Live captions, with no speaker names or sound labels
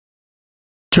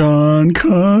John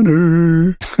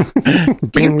Connor.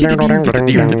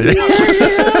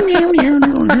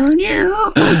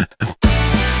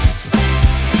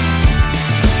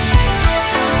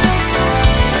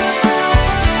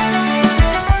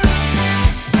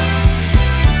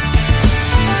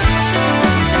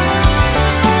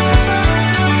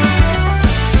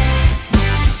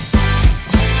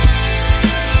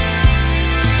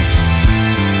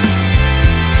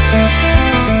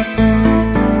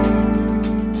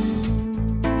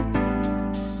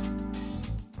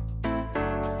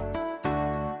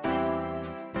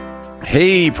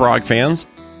 Hey, prog fans.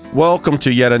 Welcome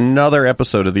to yet another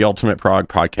episode of the Ultimate Prog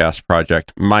Podcast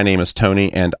Project. My name is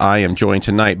Tony, and I am joined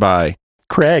tonight by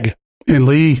Craig and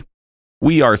Lee.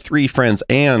 We are three friends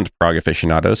and prog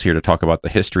aficionados here to talk about the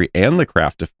history and the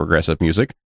craft of progressive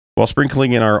music, while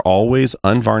sprinkling in our always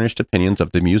unvarnished opinions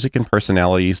of the music and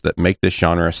personalities that make this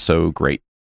genre so great.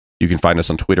 You can find us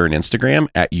on Twitter and Instagram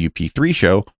at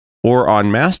UP3Show, or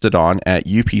on Mastodon at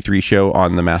UP3Show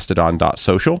on the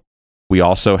mastodon.social. We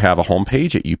also have a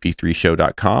homepage at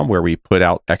up3show.com where we put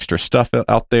out extra stuff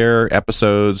out there,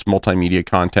 episodes, multimedia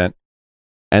content.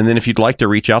 And then if you'd like to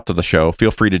reach out to the show,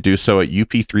 feel free to do so at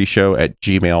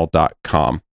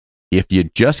up3show@gmail.com. If you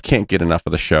just can't get enough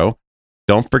of the show,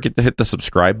 don't forget to hit the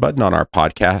subscribe button on our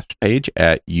podcast page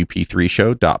at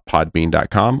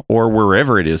up3show.podbean.com or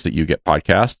wherever it is that you get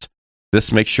podcasts.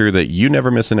 This makes sure that you never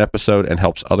miss an episode and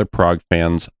helps other prog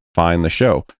fans find the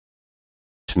show.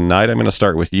 Tonight, I'm going to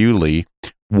start with you, Lee.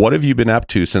 What have you been up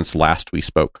to since last we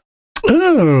spoke?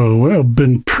 Oh, well,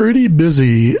 been pretty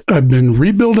busy. I've been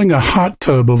rebuilding a hot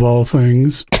tub of all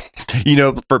things. You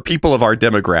know, for people of our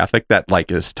demographic, that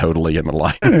is totally in the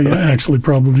line. Yeah, actually,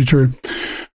 probably true.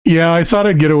 Yeah, I thought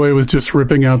I'd get away with just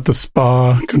ripping out the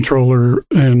spa controller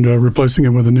and replacing it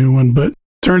with a new one, but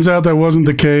turns out that wasn't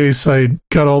the case. I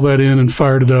got all that in and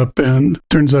fired it up, and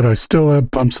turns out I still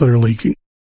have pumps that are leaking.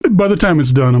 By the time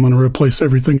it's done, I'm going to replace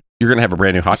everything. You're going to have a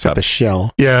brand new hot tub. The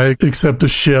shell. Yeah, except the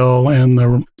shell and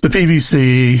the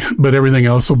PVC, but everything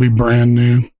else will be brand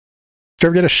new. Did you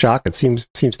ever get a shock? It seems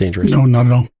dangerous. No, not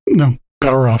at all. No,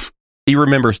 power off. He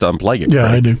remembers to unplug it. Yeah,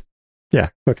 right? I do. Yeah,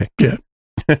 okay. Yeah.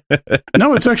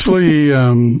 No, it's actually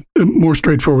more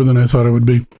straightforward than I thought it would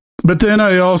be. But then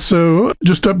I also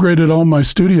just upgraded all my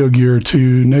studio gear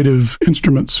to Native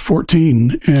Instruments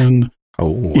 14, and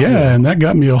and that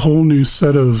got me a whole new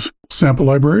set of sample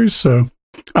libraries. So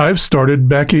I've started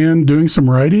back in doing some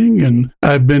writing, and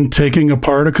I've been taking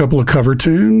apart a couple of cover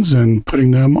tunes and putting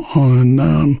them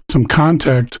on some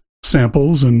Contact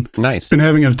samples, and nice. Been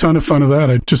having a ton of fun of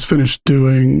that. I just finished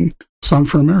doing Song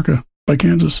for America by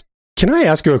Kansas. Can I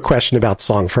ask you a question about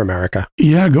Song for America?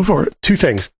 Yeah, go for it. Two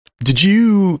things. Did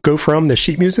you go from the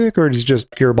sheet music, or did you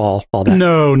just earball all that?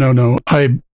 No.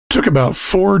 I took about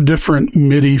 4 different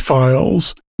MIDI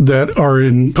files that are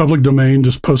in public domain,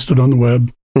 just posted on the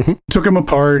web. Mm-hmm. Took them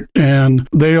apart, and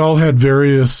they all had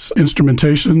various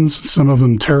instrumentations, some of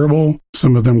them terrible,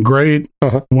 some of them great.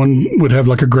 Uh-huh. One would have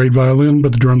like a great violin,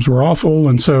 but the drums were awful.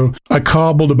 And so I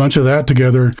cobbled a bunch of that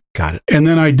together. Got it. And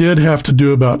then I did have to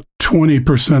do about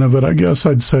 20% of it, I guess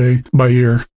I'd say, by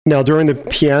ear. Now, during the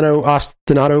piano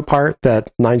ostinato part,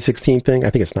 that 9/16 thing, I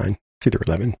think it's 9. It's either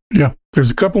 11. Yeah, there's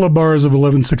a couple of bars of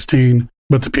 11/16,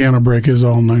 but the piano break is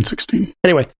all 9/16.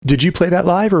 Anyway, did you play that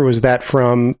live, or was that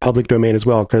from public domain as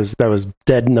well? Because that was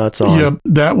dead nuts on. Yep,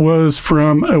 that was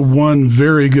from one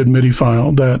very good MIDI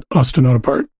file, that ostinato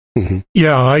part. Mm-hmm.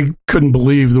 Yeah, I couldn't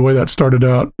believe the way that started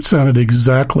out. It sounded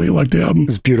exactly like the album.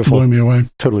 It's beautiful. Blew me away.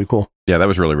 Totally cool. Yeah, that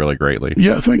was really, really great, Lee.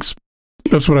 Yeah, thanks.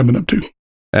 That's what I've been up to.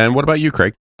 And what about you,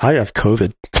 Craig? I have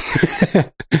COVID.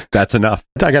 That's enough.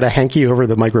 I got a hanky over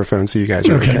the microphone so you guys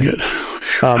are okay. Good.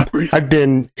 I've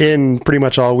been in pretty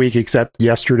much all week, except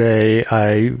yesterday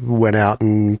I went out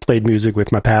and played music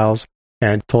with my pals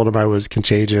and told them I was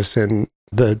contagious. And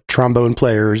the trombone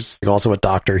player's also a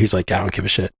doctor. He's like, I don't give a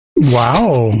shit.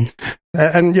 Wow.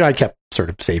 And I kept sort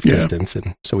of safe distance.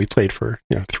 And so we played for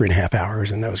 3.5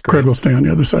 hours, and that was great. Craig will stay on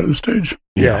the other side of the stage.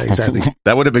 Yeah, exactly.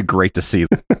 That would have been great to see.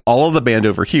 All of the band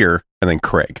over here, and then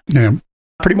Craig. Yeah.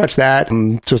 Pretty much that.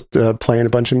 I'm just playing a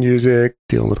bunch of music,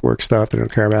 dealing with work stuff that I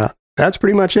don't care about. That's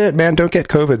pretty much it, man. Don't get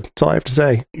COVID. That's all I have to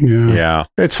say. Yeah.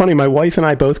 It's funny. My wife and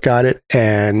I both got it,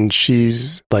 and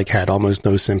she's had almost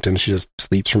no symptoms. She just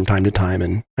sleeps from time to time,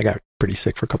 and I got pretty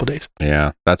sick for a couple of days.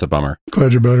 Yeah, that's a bummer.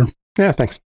 Glad you're better. Yeah,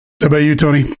 thanks. How about you,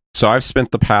 Tony? So I've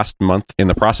spent the past month in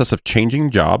the process of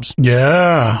changing jobs.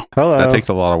 Yeah. Hello. That takes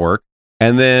a lot of work.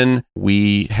 And then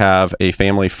we have a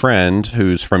family friend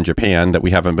who's from Japan that we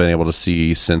haven't been able to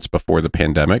see since before the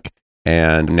pandemic.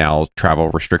 And now travel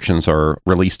restrictions are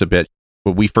released a bit.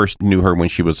 we first knew her when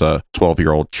she was a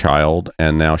 12-year-old child,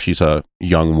 and now she's a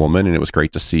young woman, and it was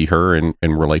great to see her and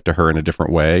relate to her in a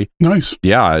different way. Nice.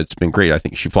 Yeah, it's been great. I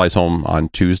think she flies home on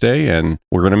Tuesday, and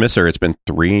we're going to miss her. It's been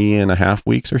 3.5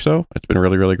 weeks or so. It's been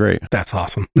really, really great. That's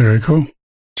awesome. Very cool.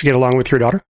 Did you get along with your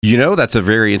daughter? That's a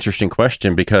very interesting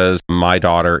question because my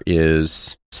daughter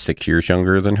is 6 years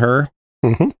younger than her.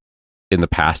 Mm-hmm. In the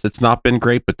past, it's not been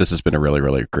great, but this has been a really,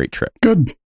 really great trip.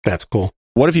 Good. That's cool.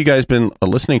 What have you guys been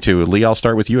listening to? Lee, I'll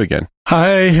start with you again. I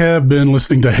have been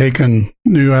listening to Haken,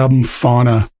 new album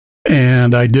Fauna,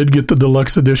 and I did get the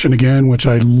deluxe edition again, which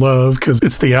I love because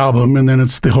it's the album, and then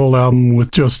it's the whole album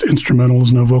with just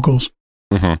instrumentals, no vocals.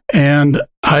 Mm-hmm. And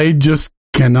I just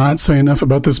cannot say enough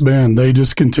about this band. They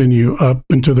just continue up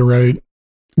and to the right.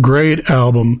 Great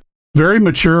album. Very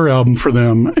mature album for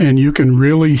them, and you can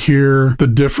really hear the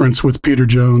difference with Peter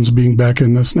Jones being back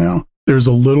in this now. There's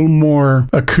a little more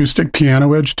acoustic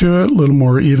piano edge to it, a little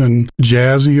more even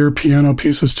jazzier piano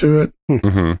pieces to it.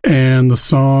 Mm-hmm. And the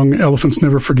song Elephants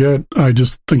Never Forget, I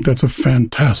just think that's a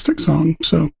fantastic song.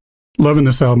 So loving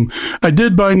this album. I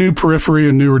did buy New Periphery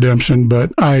and New Redemption,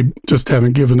 but I just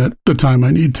haven't given it the time I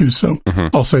need to. So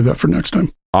I'll save that for next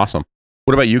time. Awesome.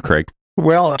 What about you, Craig?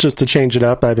 Well, just to change it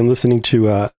up, I've been listening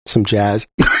to some jazz.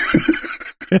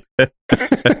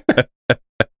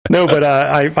 No, but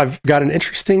I've got an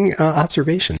interesting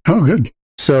observation. Oh, good.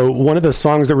 So one of the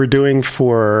songs that we're doing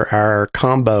for our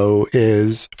combo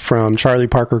is from Charlie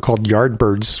Parker called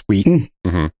Yardbird Suite.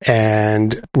 Mm-hmm.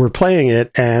 And we're playing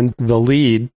it, and the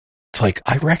lead, it's like,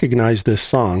 I recognize this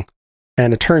song.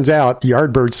 And it turns out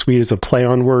Yardbird Suite is a play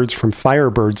on words from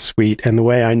Firebird Suite. And the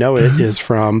way I know it is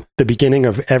from the beginning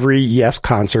of every Yes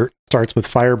concert. Starts with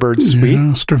Firebird Suite.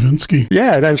 Yeah, Stravinsky.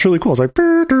 Yeah, that's really cool. It's like...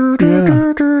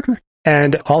 Yeah.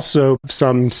 And also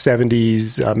some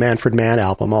 70s Manfred Mann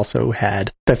album also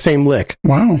had that same lick.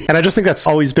 Wow. And I just think that's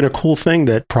always been a cool thing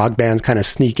that prog bands kind of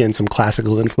sneak in some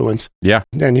classical influence. Yeah.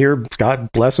 And here,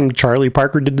 God bless him, Charlie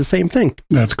Parker did the same thing.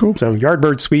 That's cool. So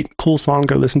Yardbird Suite, cool song.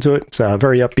 Go listen to it. It's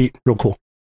very upbeat, real cool.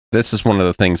 This is one of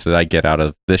the things that I get out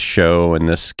of this show and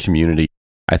this community.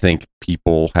 I think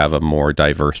people have a more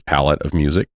diverse palette of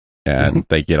music, and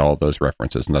they get all those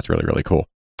references, and that's really, really cool.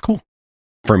 Cool.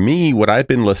 For me, what I've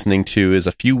been listening to is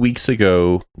a few weeks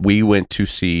ago, we went to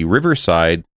see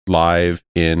Riverside live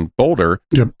in Boulder.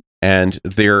 Yep. And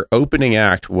their opening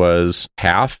act was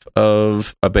half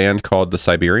of a band called the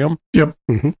Siberium. Yep.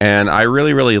 Mm-hmm. And I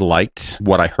really, really liked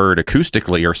what I heard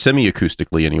acoustically, or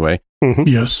semi-acoustically anyway. Mm-hmm.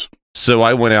 Yes. So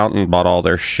I went out and bought all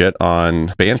their shit on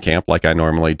Bandcamp like I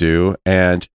normally do.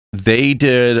 And they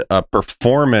did a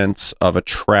performance of a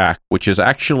track, which is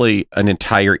actually an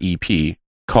entire EP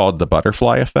called The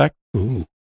Butterfly Effect. Ooh.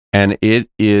 And it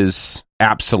is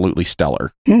absolutely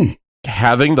stellar. Mm.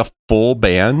 Having the full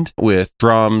band with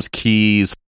drums,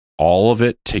 keys, all of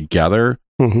it together,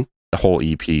 the whole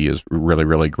EP is really,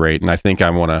 really great. And I think I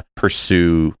want to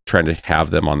pursue trying to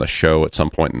have them on the show at some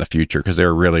point in the future because they're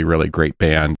a really, really great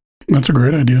band. That's a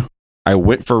great idea. I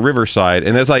went for Riverside,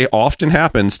 and as often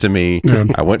happens to me, Yeah.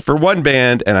 I went for one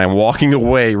band, and I'm walking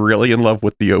away really in love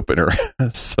with the opener.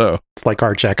 So It's like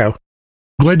Arch Echo.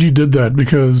 Glad you did that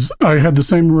because I had the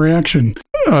same reaction.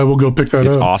 I will go pick that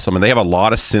it's up. awesome, and they have a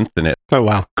lot of synth in it. Oh,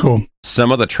 wow. Cool.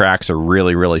 Some of the tracks are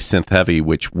really, really synth heavy,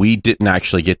 which we didn't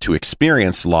actually get to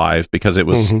experience live because it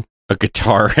was a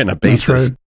guitar and a bassist. That's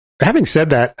right. Having said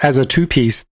that, as a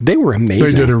two-piece, they were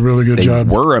amazing. They did a really good They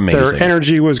job. were amazing. Their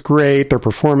energy was great. Their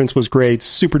performance was great.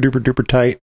 Super duper duper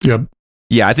tight. Yep.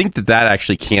 Yeah, I think that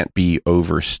actually can't be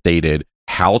overstated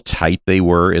how tight they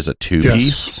were as a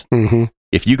two-piece. Yes. Mm-hmm.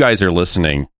 If you guys are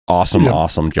listening, awesome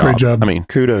job. Great job. I mean,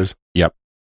 Kudos. yep.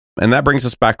 And that brings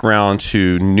us back around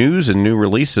to news and new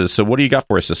releases. So what do you got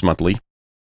for us this month, Lee?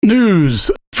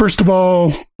 News. First of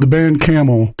all, the band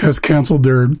Camel has canceled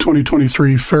their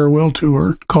 2023 farewell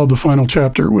tour called The Final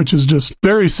Chapter, which is just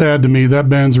very sad to me. That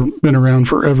band's been around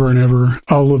forever and ever.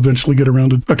 I'll eventually get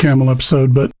around to a Camel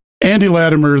episode, but Andy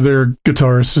Latimer, their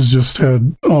guitarist, has just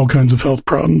had all kinds of health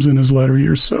problems in his latter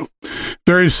years. So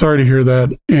very sorry to hear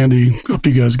that, Andy. Hope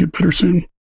you guys get better soon.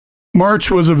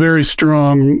 March was a very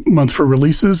strong month for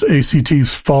releases.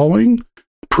 ACT's Falling,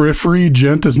 Periphery,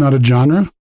 Gent is Not a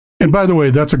Genre. And by the way,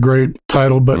 that's a great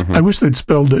title, but I wish they'd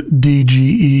spelled it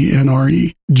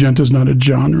DGENRE. Gent is not a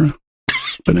genre.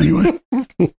 But anyway.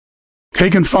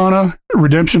 Haken Fauna,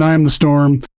 Redemption, I Am the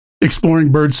Storm,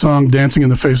 Exploring Birdsong, Dancing in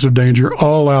the Face of Danger,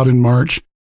 all out in March.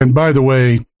 And by the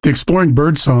way, the Exploring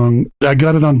Birdsong, I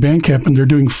got it on Bandcamp, and they're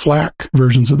doing FLAC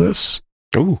versions of this.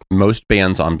 Ooh. Most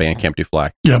bands on Bandcamp do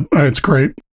FLAC. Yep, it's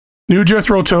great. New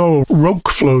Jethro Tull Roke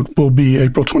Float will be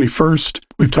April 21st.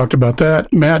 We've talked about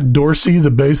that. Matt Dorsey, the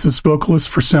bassist vocalist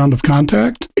for Sound of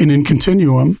Contact, and in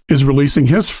Continuum, is releasing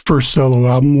his first solo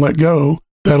album, Let Go.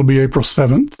 That'll be April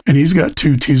 7th. And he's got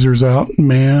 2 teasers out,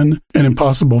 Man and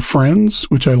Impossible Friends,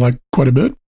 which I like quite a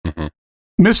bit. Mm-hmm.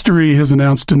 Mystery has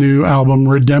announced a new album,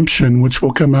 Redemption, which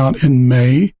will come out in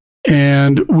May.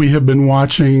 And we have been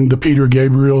watching the Peter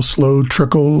Gabriel slow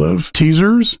trickle of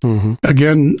teasers. Mm-hmm.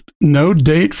 Again, no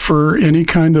date for any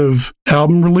kind of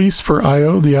album release for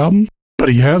I.O., the album, but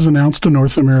he has announced a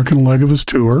North American leg of his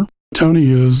tour.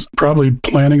 Tony is probably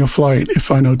planning a flight,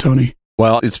 if I know Tony.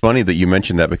 Well, it's funny that you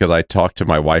mentioned that because I talked to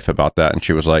my wife about that, and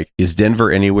she was like, is Denver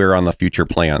anywhere on the future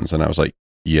plans? And I was like,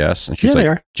 yes. And she's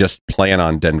like, just plan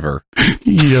on Denver.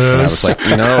 Yes. And I was like,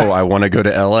 no, I want to go to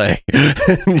LA.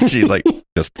 She's like,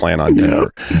 just plan on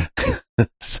Denver. Yep.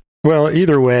 Well,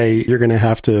 either way, you're going to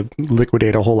have to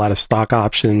liquidate a whole lot of stock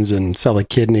options and sell a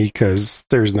kidney because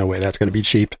there's no way that's going to be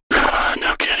cheap.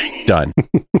 No kidding. Done.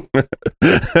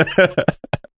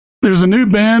 There's a new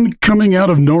band coming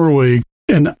out of Norway,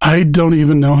 and I don't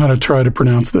even know how to try to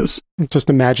pronounce this.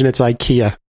 Just imagine it's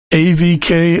IKEA.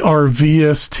 AVKRVST,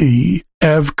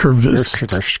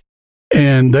 Avkurvist.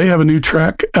 And they have a new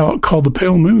track out called The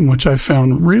Pale Moon, which I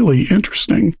found really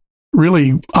interesting.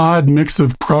 Really odd mix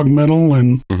of prog metal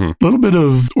and a little bit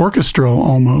of orchestral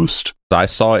almost. I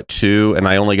saw it too, and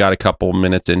I only got a couple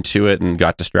minutes into it and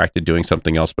got distracted doing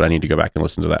something else, but I need to go back and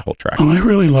listen to that whole track. Oh, I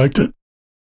really liked it.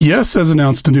 Yes has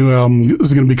announced a new album. This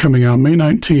is going to be coming out May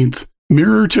 19th.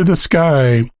 Mirror to the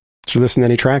Sky. Did you listen to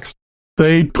any tracks?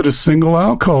 They put a single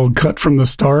out called Cut from the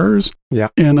Stars. Yeah.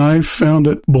 And I found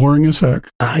it boring as heck.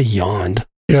 I yawned.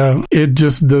 Yeah, it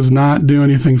just does not do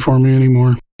anything for me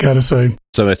anymore, gotta say.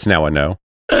 So it's now a no?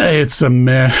 It's a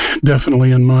meh,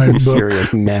 definitely in my book.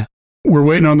 Serious meh. We're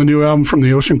waiting on the new album from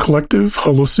the Ocean Collective,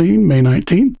 Holocene, May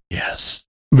 19th. Yes.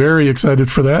 Very excited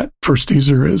for that. First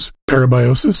teaser is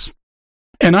Parabiosis.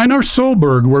 And Einar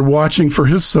Solberg, we're watching for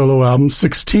his solo album,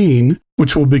 16,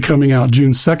 which will be coming out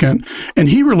June 2nd. And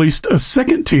he released a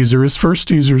second teaser. His first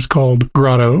teaser is called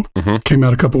Grotto. Came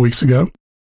out a couple weeks ago.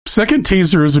 Second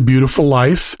teaser is A Beautiful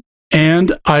Life.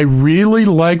 And I really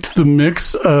liked the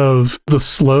mix of the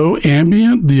slow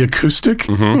ambient, the acoustic,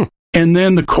 and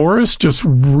then the chorus just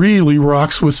really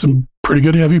rocks with some pretty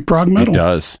good heavy prog metal. It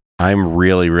does. I'm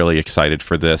really, really excited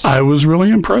for this. I was really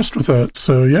impressed with that.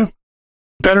 So, yeah.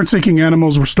 Pattern Seeking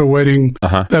Animals, we're still waiting.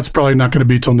 That's probably not going to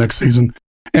be till next season.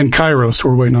 And Kairos,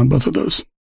 we're waiting on both of those.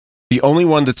 The only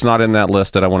one that's not in that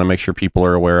list that I want to make sure people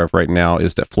are aware of right now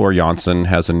is that Floor Jansen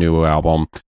has a new album,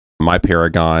 My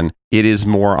Paragon. It is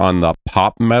more on the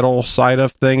pop metal side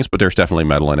of things, but there's definitely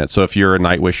metal in it. So if you're a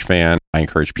Nightwish fan, I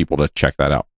encourage people to check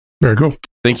that out. Very cool.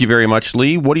 Thank you very much,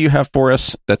 Lee. What do you have for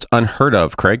us that's unheard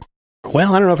of, Craig?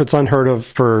 Well, I don't know if it's unheard of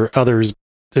for others.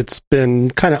 It's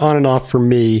been kind of on and off for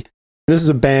me. This is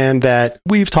a band that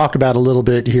we've talked about a little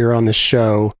bit here on the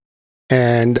show,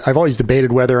 and I've always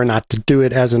debated whether or not to do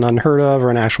it as an unheard of or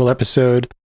an actual episode,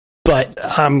 but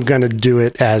I'm going to do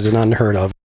it as an unheard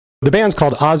of. The band's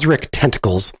called Osric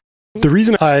Tentacles. The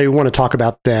reason I want to talk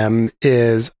about them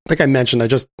is, like I mentioned, I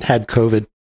just had COVID.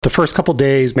 The first couple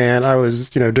days, man, I was,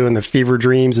 doing the fever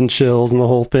dreams and chills and the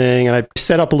whole thing. And I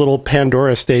set up a little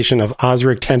Pandora station of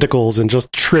Osric Tentacles and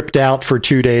just tripped out for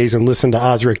 2 days and listened to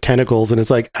Osric Tentacles. And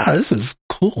it's like, this is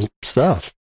cool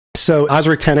stuff. So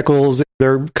Osric Tentacles,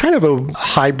 they're kind of a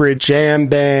hybrid jam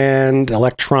band,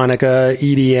 electronica,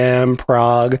 EDM,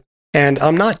 prog. And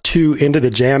I'm not too into the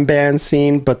jam band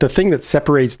scene, but the thing that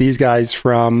separates these guys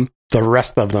from the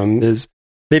rest of them is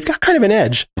they've got kind of an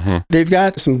edge. They've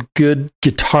got some good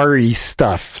guitar-y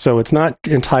stuff, so it's not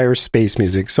entire space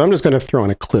music. So I'm just going to throw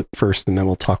in a clip first, and then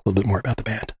we'll talk a little bit more about the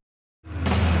band.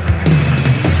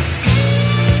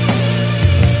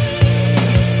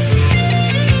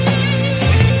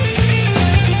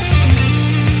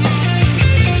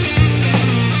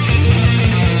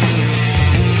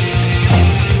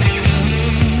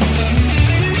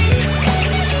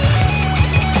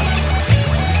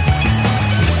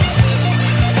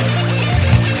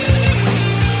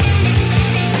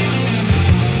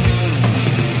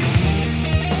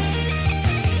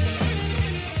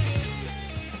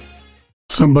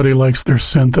 Somebody likes their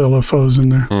synth LFOs in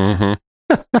there.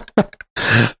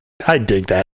 I dig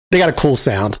that. They got a cool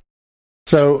sound.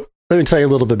 So let me tell you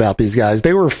a little bit about these guys.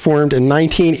 They were formed in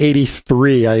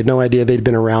 1983. I had no idea they'd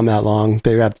been around that long.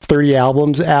 They've got 30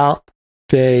 albums out.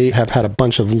 They have had a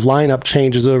bunch of lineup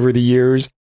changes over the years.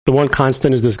 The one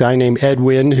constant is this guy named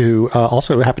Edwin, who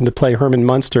also happened to play Herman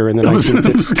Munster in the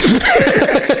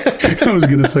 1950s. I was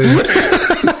going to say,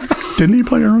 didn't he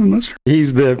play Herman Munster?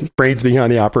 He's the brains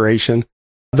behind the operation.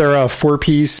 They're a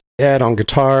 4-piece Ed on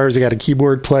guitars. They got a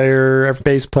keyboard player, a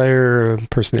bass player, a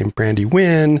person named Brandy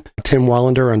Wynn, Tim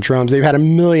Wallander on drums. They've had a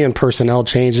million personnel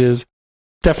changes.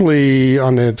 Definitely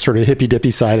on the sort of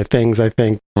hippy-dippy side of things, I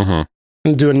think. Mm-hmm.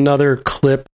 I'll do another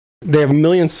clip. They have a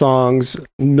million songs,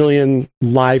 a million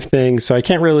live things, so I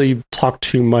can't really talk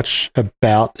too much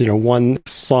about, one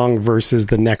song versus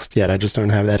the next yet. I just don't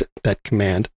have that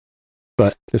command.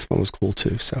 But this one was cool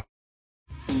too, so.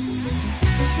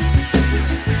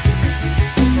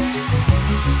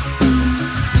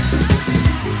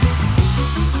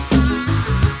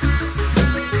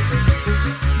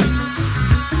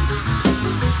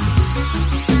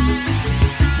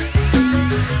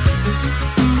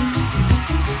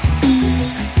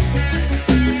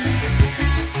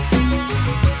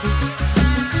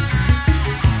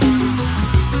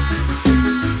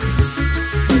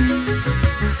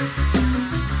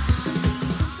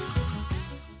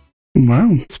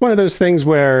 Wow. It's one of those things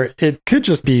where it could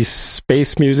just be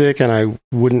space music and I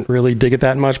wouldn't really dig it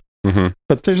that much. Mm-hmm.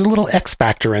 But there's a little X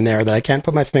factor in there that I can't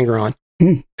put my finger on.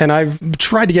 Mm. And I've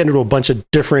tried to get into a bunch of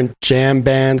different jam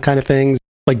band kind of things,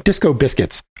 like Disco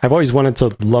Biscuits. I've always wanted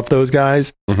to love those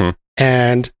guys,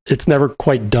 and it's never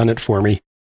quite done it for me.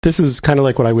 This is kind of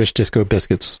like what I wish Disco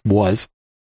Biscuits was.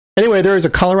 Anyway, there is a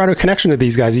Colorado connection to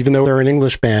these guys, even though they're an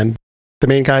English band. The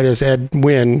main guy is Ed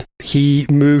Wynn. He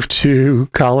moved to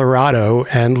Colorado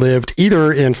and lived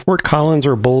either in Fort Collins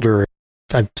or Boulder.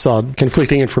 I saw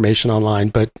conflicting information online,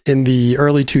 but in the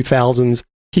early 2000s,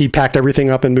 he packed everything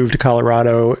up and moved to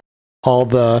Colorado, all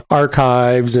the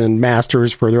archives and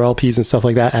masters for their LPs and stuff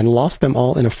like that, and lost them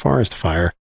all in a forest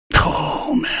fire.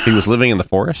 Oh, man. He was living in the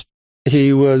forest?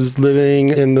 He was living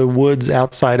in the woods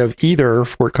outside of either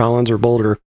Fort Collins or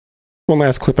Boulder. One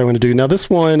last clip I want to do. Now, this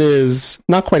one is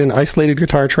not quite an isolated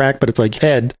guitar track, but it's like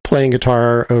Ed playing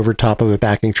guitar over top of a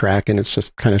backing track, and it's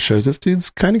just kind of shows this dude's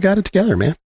kind of got it together,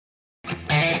 man.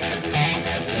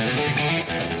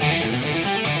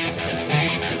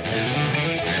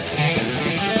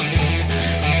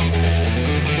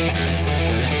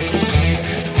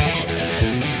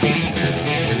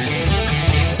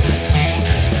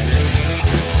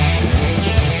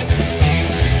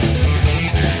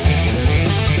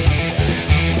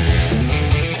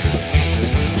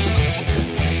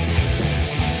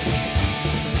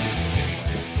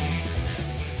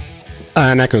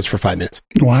 And that goes for 5 minutes.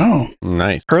 Wow.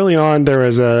 Nice. Early on, there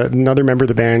was another member of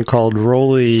the band called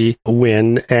Rolly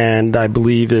Wynn, and I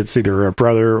believe it's either a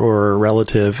brother or a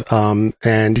relative.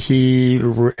 And he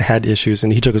had issues,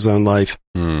 and he took his own life.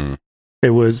 Mm. It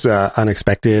was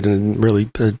unexpected and really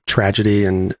a tragedy,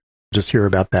 and just hear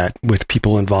about that with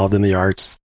people involved in the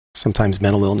arts. Sometimes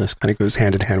mental illness kind of goes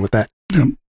hand in hand with that. Yep.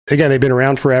 Again, they've been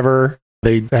around forever.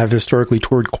 They have historically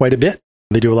toured quite a bit.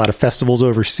 They do a lot of festivals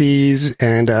overseas,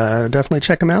 and definitely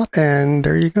check them out. And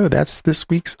there you go. That's this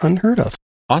week's Unheard Of.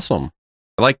 Awesome.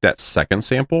 I like that second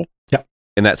sample. Yep.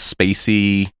 In that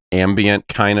spacey, ambient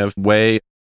kind of way.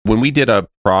 When we did a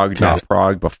prog, not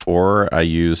prog before, I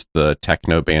used the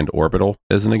techno band Orbital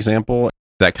as an example.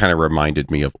 That kind of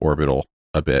reminded me of Orbital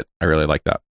a bit. I really like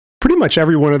that. Pretty much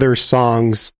every one of their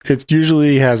songs, it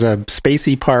usually has a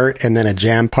spacey part, and then a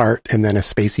jam part, and then a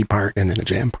spacey part, and then a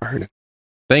jam part.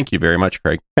 Thank you very much,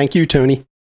 Craig. Thank you, Tony.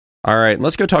 All right,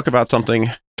 let's go talk about something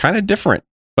kind of different,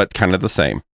 but kind of the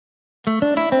same.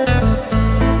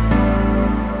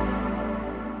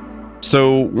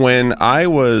 So when I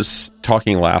was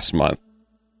talking last month,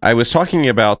 I was talking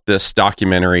about this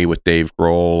documentary with Dave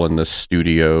Grohl and the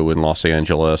studio in Los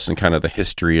Angeles and kind of the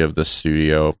history of the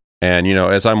studio. And, you know,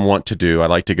 as I'm wont to do, I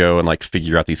like to go and like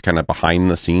figure out these kind of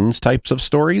behind the scenes types of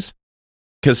stories.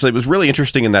 Because it was really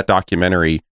interesting in that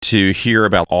documentary to hear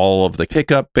about all of the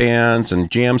pickup bands and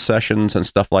jam sessions and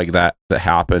stuff like that that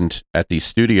happened at these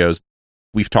studios.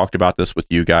 We've talked about this with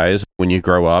you guys. When you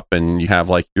grow up and you have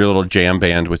like your little jam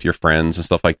band with your friends and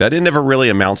stuff like that, it never really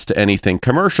amounts to anything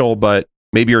commercial, but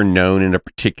maybe you're known in a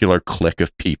particular clique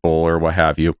of people or what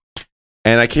have you.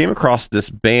 And I came across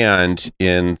this band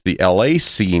in the LA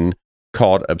scene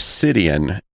called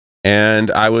Obsidian. And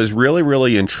I was really,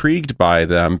 really intrigued by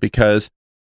them because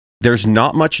there's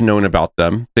not much known about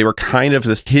them. They were kind of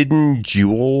this hidden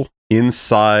jewel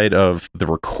inside of the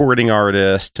recording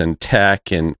artist and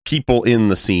tech and people in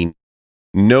the scene.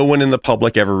 No one in the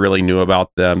public ever really knew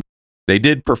about them. They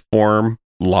did perform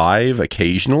live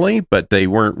occasionally, but they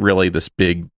weren't really this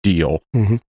big deal.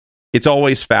 Mm-hmm. It's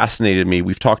always fascinated me.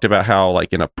 We've talked about how,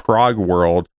 like, in a prog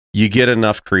world, you get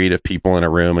enough creative people in a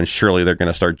room and surely they're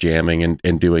going to start jamming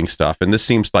and doing stuff. And this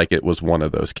seems like it was one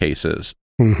of those cases.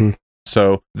 Mm-hmm.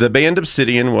 So the band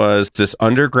Obsidian was this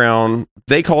underground,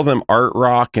 they call them art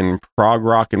rock and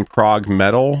prog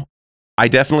metal. I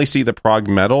definitely see the prog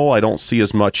metal. I don't see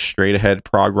as much straight ahead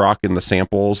prog rock in the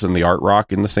samples and the art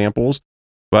rock in the samples.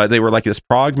 But they were like this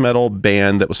prog metal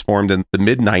band that was formed in the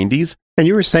mid-90s. And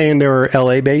you were saying they were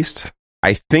LA based?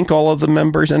 I think all of the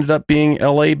members ended up being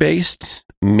LA based,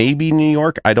 maybe New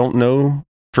York. I don't know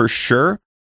for sure,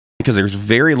 because there's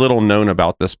very little known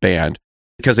about this band,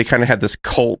 because they kind of had this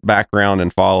cult background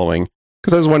and following.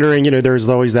 Because I was wondering, there's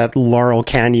always that Laurel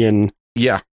Canyon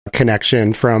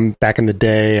connection from back in the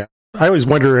day. I always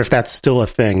wonder if that's still a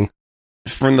thing.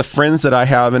 From the friends that I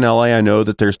have in LA, I know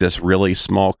that there's this really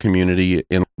small community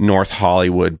in North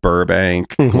Hollywood,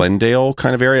 Burbank, Glendale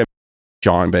kind of area.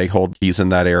 John Baghold, he's in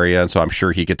that area, and so I'm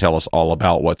sure he could tell us all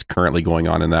about what's currently going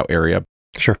on in that area.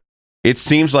 Sure. It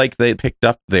seems like they picked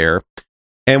up there.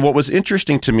 And what was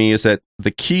interesting to me is that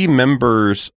the key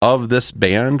members of this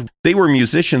band, they were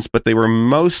musicians, but they were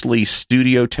mostly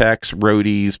studio techs,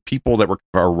 roadies, people that were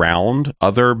around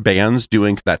other bands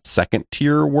doing that second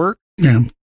tier work. Yeah.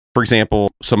 For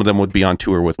example, some of them would be on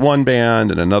tour with one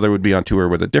band and another would be on tour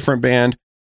with a different band.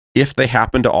 If they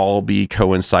happen to all be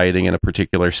coinciding in a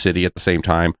particular city at the same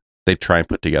time, they'd try and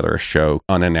put together a show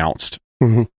unannounced.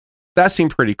 Mm-hmm. That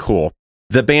seemed pretty cool.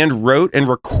 The band wrote and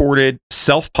recorded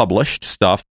self-published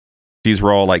stuff. These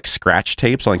were all like scratch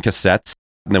tapes on cassettes.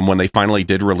 And then when they finally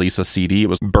did release a CD, it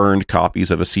was burned copies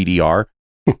of a CDR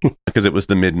because it was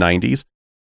the mid-90s.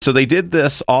 So they did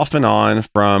this off and on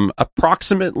from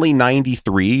approximately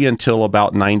 93 until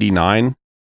about 99.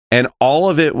 And all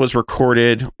of it was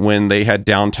recorded when they had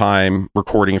downtime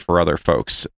recording for other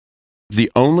folks.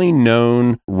 The only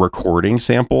known recording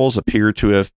samples appear to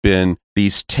have been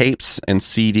these tapes and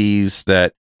CDs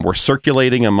that were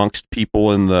circulating amongst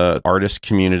people in the artist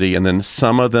community. And then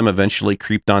some of them eventually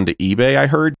creeped onto eBay, I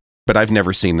heard, but I've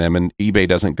never seen them. And eBay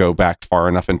doesn't go back far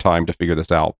enough in time to figure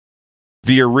this out.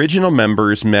 The original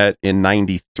members met in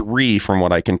 93, from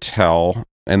what I can tell,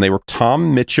 and they were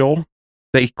Tom Mitchell.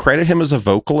 They credit him as a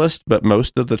vocalist, but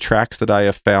most of the tracks that I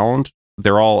have found,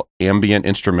 they're all ambient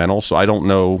instrumental, so I don't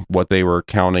know what they were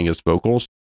counting as vocals.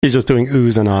 He's just doing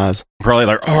oohs and ahs. Probably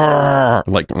like, I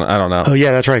don't know. Oh, yeah,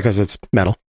 that's right, because it's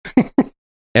metal.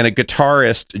 And a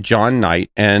guitarist, John Knight,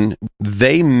 and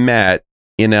they met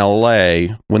in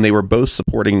LA when they were both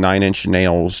supporting Nine Inch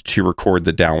Nails to record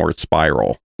The Downward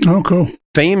Spiral. Oh, cool.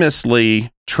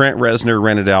 Famously, Trent Reznor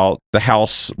rented out the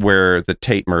house where the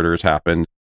Tate murders happened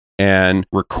and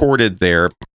recorded there.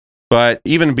 But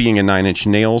even being a Nine Inch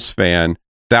Nails fan,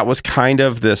 that was kind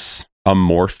of this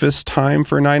amorphous time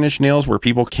for Nine Inch Nails where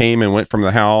people came and went from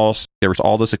the house. There was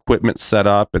all this equipment set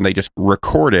up and they just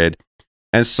recorded.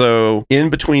 And so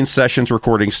in between sessions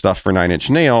recording stuff for Nine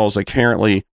Inch Nails,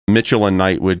 apparently Mitchell and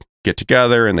Knight would get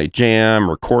together and they jam,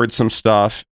 record some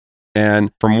stuff.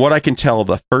 And from what I can tell,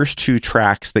 the first two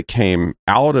tracks that came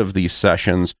out of these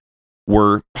sessions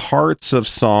were parts of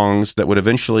songs that would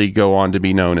eventually go on to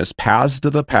be known as Paths to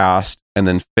the Past and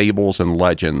then Fables and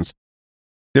Legends.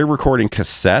 They're recording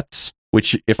cassettes,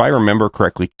 which, if I remember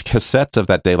correctly, cassettes of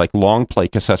that day, like long play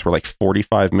cassettes, were like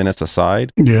 45 minutes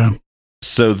aside. Yeah.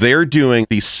 So they're doing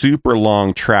these super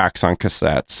long tracks on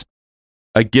cassettes.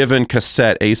 A given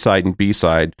cassette, A-side and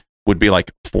B-side, would be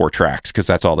like 4 tracks because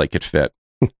that's all they could fit.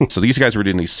 So these guys were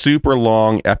doing these super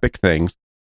long, epic things.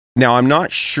 Now, I'm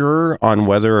not sure on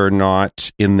whether or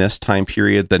not in this time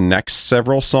period the next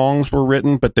several songs were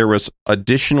written, but there was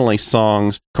additionally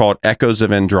songs called Echoes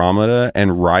of Andromeda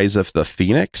and Rise of the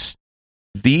Phoenix.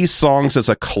 These songs as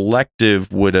a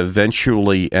collective would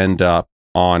eventually end up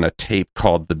on a tape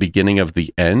called The Beginning of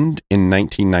the End in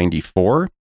 1994.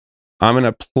 I'm going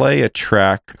to play a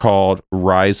track called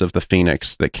Rise of the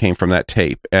Phoenix that came from that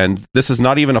tape. And this is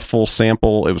not even a full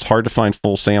sample. It was hard to find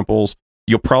full samples.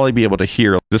 You'll probably be able to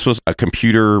hear. This was a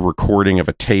computer recording of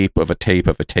a tape of a tape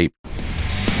of a tape.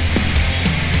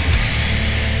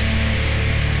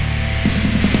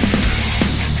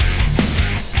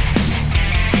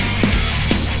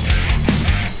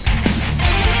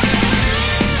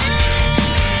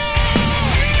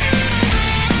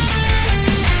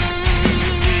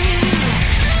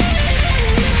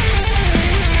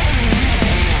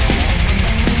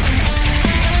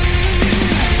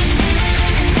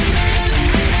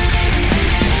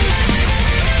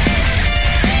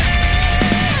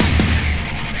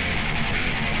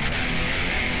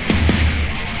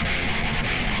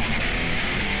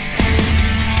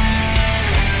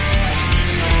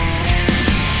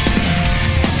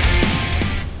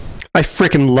 I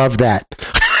freaking love that.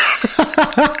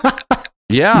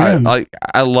 Yeah,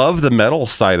 I love the metal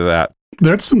side of that.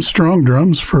 That's some strong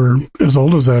drums for as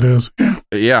old as that is. Yeah.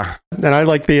 Yeah. And I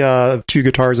like the 2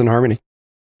 guitars in harmony.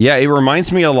 Yeah, it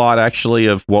reminds me a lot, actually,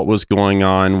 of what was going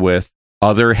on with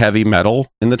other heavy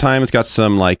metal in the time. It's got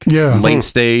some like late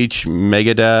stage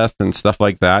Megadeth and stuff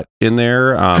like that in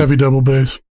there. Heavy double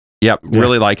bass. Yep,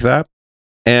 really like that.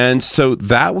 And so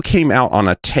that came out on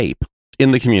a tape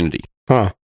in the community.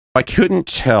 Huh. I couldn't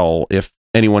tell if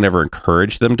anyone ever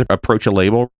encouraged them to approach a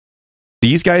label.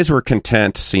 These guys were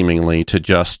content, seemingly, to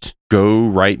just go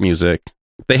write music.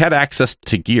 They had access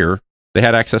to gear. They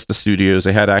had access to studios.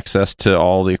 They had access to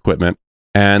all the equipment.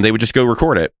 And they would just go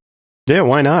record it. Yeah,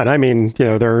 why not? I mean,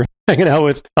 they're hanging out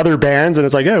with other bands, and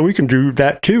it's like, yeah, we can do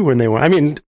that too when they want. I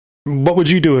mean, what would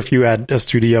you do if you had a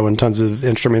studio and tons of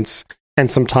instruments and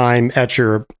some time at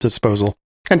your disposal?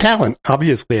 And talent.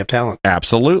 Obviously, they have talent.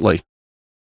 Absolutely.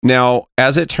 Now,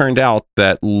 as it turned out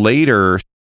that later,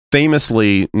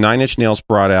 famously, Nine Inch Nails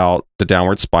brought out The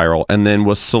Downward Spiral and then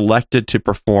was selected to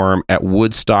perform at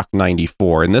Woodstock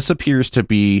 94. And this appears to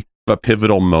be a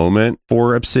pivotal moment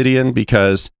for Obsidian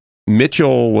because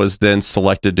Mitchell was then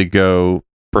selected to go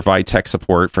provide tech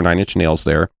support for Nine Inch Nails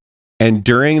there. And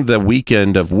during the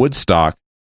weekend of Woodstock,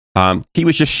 he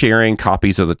was just sharing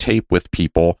copies of the tape with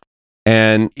people.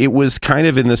 And it was kind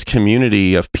of in this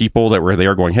community of people that were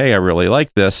there going, hey, I really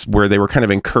like this, where they were kind of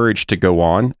encouraged to go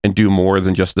on and do more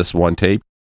than just this one tape.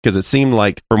 Because it seemed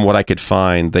like, from what I could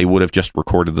find, they would have just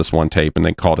recorded this one tape and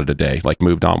then called it a day, like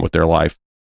moved on with their life.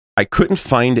 I couldn't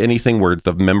find anything where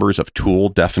the members of Tool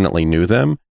definitely knew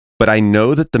them, but I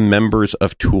know that the members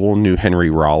of Tool knew Henry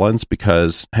Rollins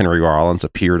because Henry Rollins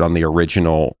appeared on the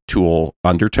original Tool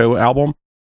Undertow album.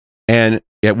 And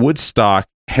at Woodstock,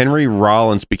 Henry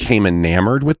Rollins became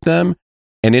enamored with them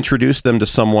and introduced them to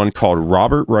someone called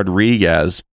Robert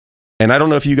Rodriguez. And I don't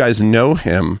know if you guys know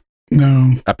him.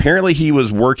 No. Apparently he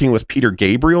was working with Peter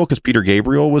Gabriel because Peter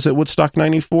Gabriel was at Woodstock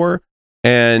 94.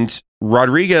 And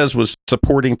Rodriguez was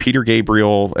supporting Peter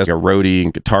Gabriel as a roadie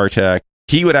and guitar tech.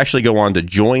 He would actually go on to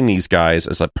join these guys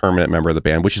as a permanent member of the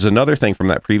band, which is another thing from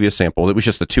that previous sample. It was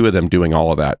just the two of them doing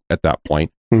all of that at that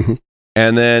point. Mm-hmm.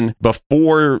 And then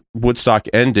before Woodstock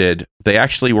ended, they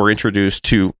actually were introduced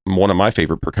to one of my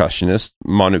favorite percussionists,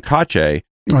 Manu Katché.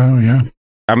 Oh, yeah.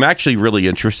 I'm actually really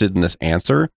interested in this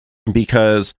answer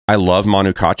because I love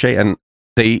Manu Katché, and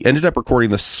they ended up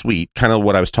recording the suite, kind of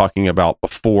what I was talking about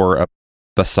before,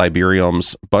 the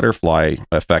Siberium's Butterfly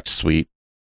Effect suite.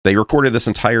 They recorded this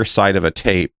entire side of a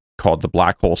tape called the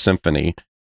Black Hole Symphony.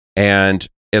 And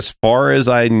as far as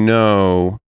I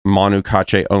know, Manu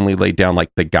Katché only laid down like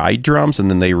the guide drums and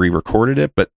then they re-recorded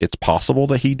it, but it's possible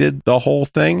that he did the whole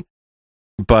thing.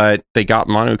 But they got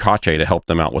Manu Katché to help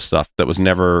them out with stuff that was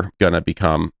never going to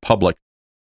become public.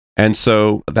 And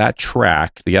so that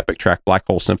track, the epic track Black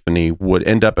Hole Symphony, would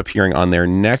end up appearing on their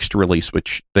next release,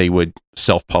 which they would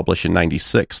self-publish in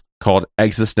 96, called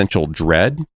Existential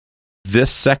Dread.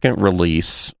 This second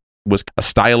release was a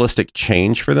stylistic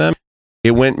change for them.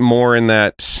 It went more in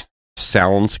that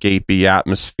soundscapey,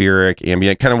 atmospheric,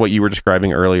 ambient, kind of what you were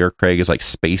describing earlier, Craig, is like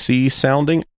spacey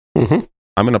sounding. Mm-hmm.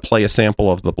 I'm going to play a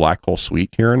sample of the Black Hole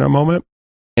Suite here in a moment.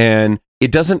 And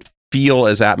it doesn't feel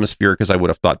as atmospheric as I would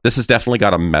have thought. This has definitely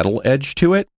got a metal edge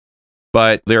to it,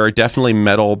 but there are definitely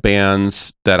metal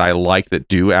bands that I like that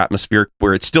do atmospheric,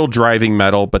 where it's still driving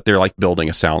metal, but they're like building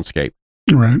a soundscape.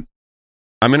 Right.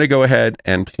 I'm going to go ahead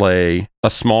and play a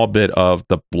small bit of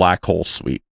the Black Hole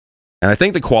Suite. And I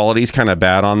think the quality's kind of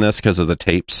bad on this because of the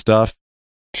tape stuff.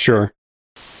 Sure.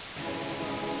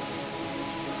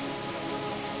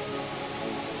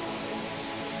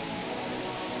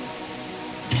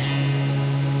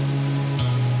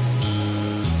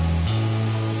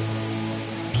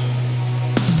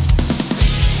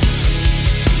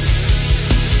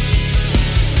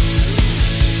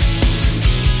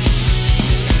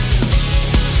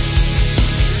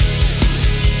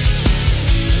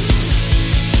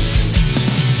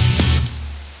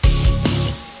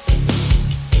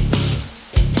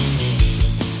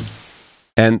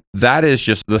 And that is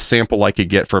just the sample I could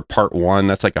get for part one.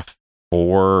 That's like a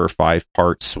 4 or 5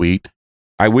 part suite.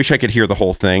 I wish I could hear the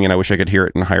whole thing, and I wish I could hear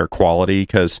it in higher quality,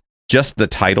 because just the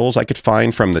titles I could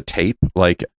find from the tape,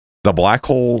 like the Black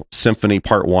Hole Symphony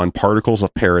Part 1, Particles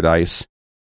of Paradise,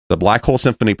 the Black Hole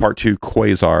Symphony Part 2,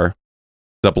 Quasar,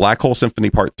 the Black Hole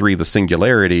Symphony Part 3, The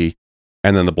Singularity,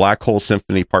 and then the Black Hole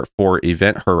Symphony Part 4,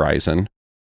 Event Horizon,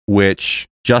 which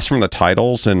just from the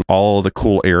titles and all of the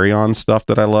cool Aerion stuff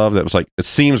that I love, that was like, it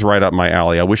seems right up my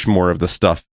alley. I wish more of the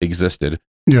stuff existed.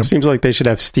 Yeah. Seems like they should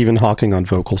have Stephen Hawking on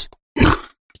vocals.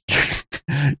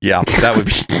 Yeah,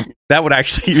 that would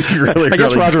actually be really, I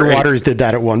guess really Roger great. Waters did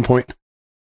that at one point.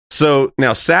 So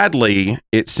now, sadly,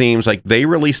 it seems like they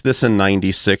released this in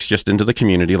 96 just into the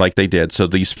community like they did. So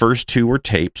these first 2 were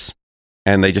tapes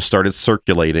and they just started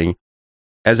circulating.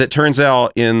 As it turns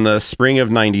out, in the spring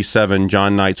of 97,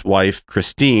 John Knight's wife,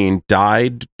 Christine,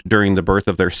 died during the birth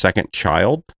of their second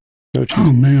child.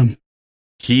 Oh, man.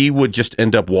 He would just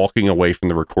end up walking away from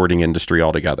the recording industry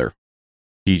altogether.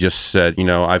 He just said,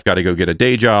 I've got to go get a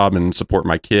day job and support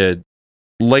my kid.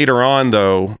 Later on,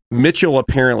 though, Mitchell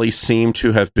apparently seemed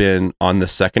to have been on the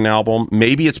second album.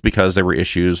 Maybe it's because there were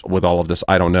issues with all of this.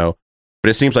 I don't know. But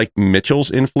it seems like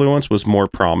Mitchell's influence was more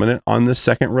prominent on this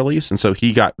second release, and so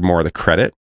he got more of the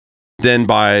credit. Then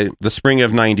by the spring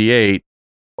of 98,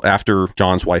 after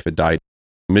John's wife had died,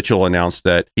 Mitchell announced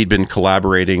that he'd been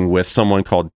collaborating with someone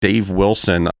called Dave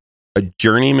Wilson, a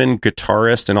journeyman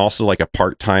guitarist and also like a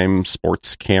part-time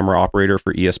sports camera operator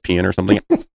for ESPN or something.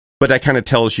 But that kind of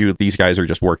tells you these guys are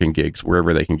just working gigs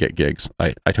wherever they can get gigs.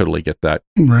 I totally get that.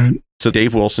 Right. So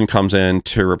Dave Wilson comes in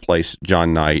to replace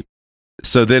John Knight.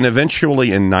 So then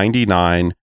eventually in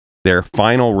 99, their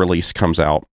final release comes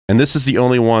out. And this is the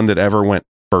only one that ever went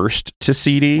first to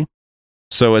CD.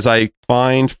 So as I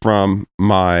find from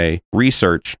my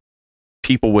research,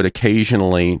 people would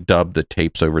occasionally dub the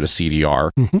tapes over to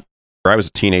CDR. Mm-hmm. I was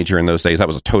a teenager in those days. That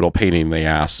was a total pain in the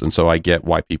ass. And so I get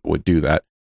why people would do that.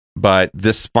 But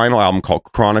this final album called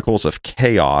Chronicles of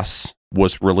Chaos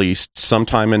was released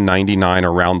sometime in 99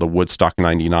 around the Woodstock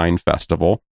 99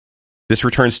 festival. This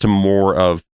returns to more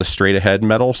of the straight ahead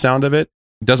metal sound of it.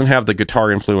 It doesn't have the guitar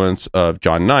influence of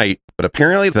John Knight, but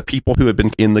apparently the people who had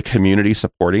been in the community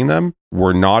supporting them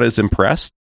were not as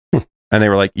impressed. And they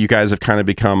were like, you guys have kind of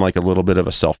become like a little bit of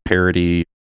a self-parody.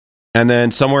 And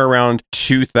then somewhere around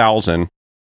 2000,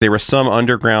 there was some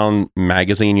underground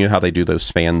magazine, you know how they do those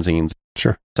fanzines.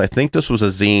 Sure. So I think this was a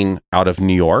zine out of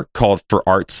New York called For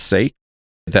Art's Sake,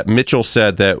 that Mitchell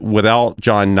said that without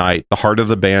John Knight, the heart of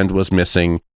the band was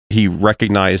missing. He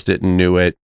recognized it and knew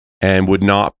it and would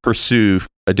not pursue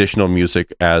additional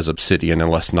music as Obsidian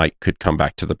unless Knight could come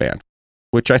back to the band,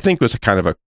 which I think was a kind of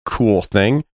a cool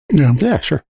thing. Yeah,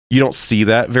 sure. You don't see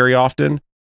that very often.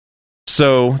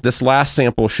 So this last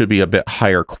sample should be a bit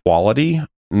higher quality.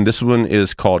 And this one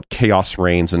is called Chaos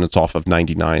Reigns, and it's off of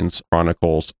 99's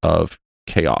Chronicles of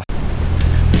Chaos.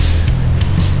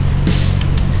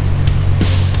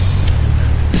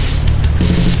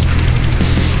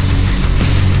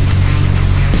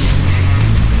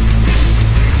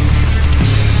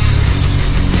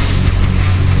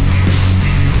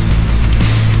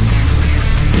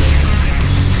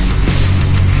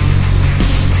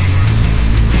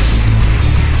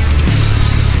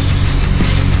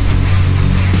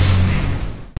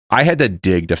 I had to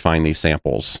dig to find these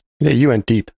samples. Yeah, you went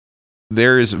deep.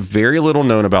 There is very little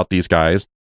known about these guys.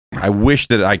 I wish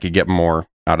that I could get more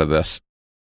out of this.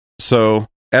 So,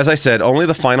 as I said, only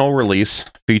the final release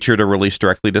featured a release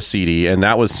directly to CD, and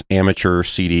that was amateur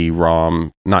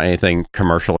CD-ROM, not anything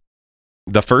commercial.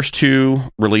 The first two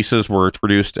releases were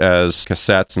produced as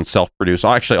cassettes and self-produced.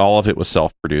 Actually, all of it was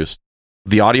self-produced.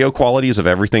 The audio qualities of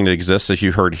everything that exists, as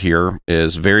you heard here,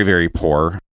 is very, very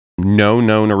poor. No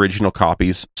known original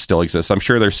copies still exist. I'm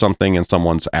sure there's something in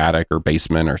someone's attic or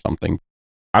basement or something.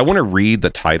 I want to read the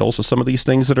titles of some of these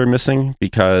things that are missing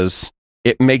because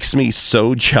it makes me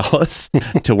so jealous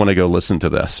to want to go listen to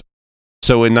this.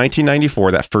 So in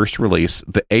 1994, that first release,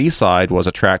 the A-side was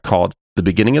a track called The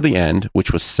Beginning of the End,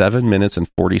 which was 7 minutes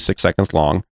and 46 seconds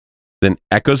long. Then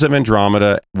Echoes of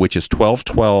Andromeda, which is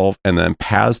 12:12, and then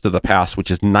Paths to the Past,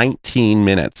 which is 19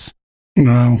 minutes.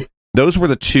 Wow. Those were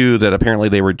the two that apparently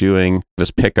they were doing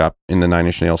this pickup in the Nine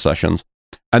Inch Nails sessions.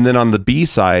 And then on the B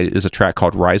side is a track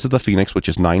called Rise of the Phoenix, which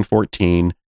is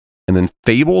 9:14. And then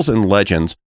Fables and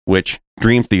Legends, which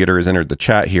Dream Theater has entered the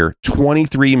chat here,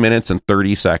 23 minutes and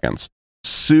 30 seconds.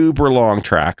 Super long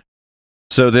track.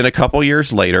 So then a couple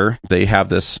years later, they have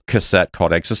this cassette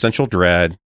called Existential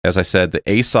Dread. As I said, the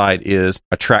A side is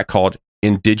a track called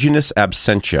Indigenous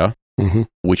Absentia,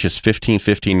 which is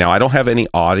 15:15. Now, I don't have any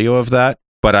audio of that,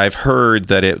 but I've heard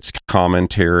that it's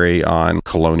commentary on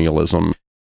colonialism.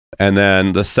 And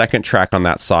then the second track on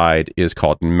that side is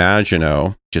called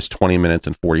Maginot, just 20 minutes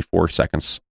and 44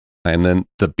 seconds. And then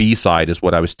the B side is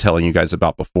what I was telling you guys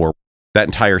about before. That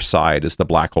entire side is the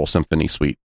Black Hole Symphony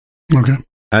Suite. Okay.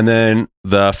 And then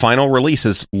the final release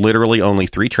is literally only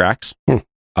 3 tracks.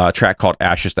 A track called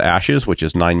Ashes to Ashes, which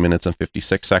is 9 minutes and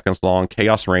 56 seconds long.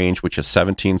 Chaos Range, which is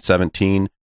 17:17.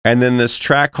 And then this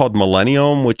track called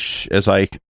Millennium, which, as I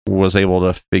was able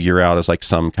to figure out, is like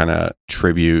some kind of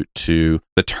tribute to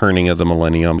the turning of the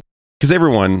millennium. Because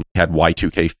everyone had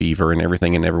Y2K fever and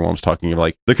everything, and everyone was talking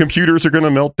like, the computers are going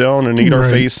to melt down and eat our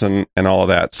face and all of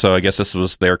that. So I guess this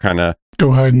was their kind of...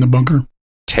 Go hide in the bunker.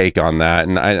 take on that.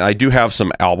 And I do have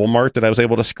some album art that I was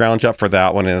able to scrounge up for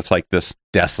that one. And it's like this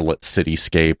desolate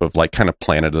cityscape of like kind of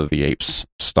Planet of the Apes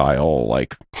style,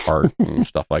 like art and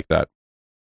stuff like that.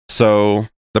 So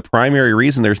the primary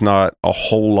reason there's not a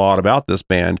whole lot about this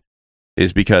band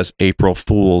is because April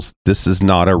Fools, this is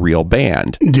not a real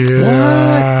band.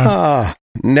 Yeah.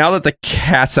 Now that the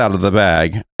cat's out of the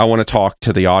bag, I want to talk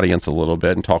to the audience a little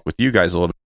bit and talk with you guys a little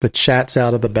bit. The chat's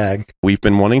out of the bag. We've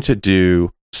been wanting to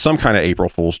do some kind of April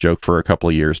Fool's joke for a couple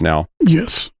of years now.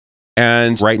 Yes.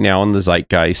 And right now in the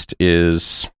zeitgeist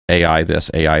is AI this,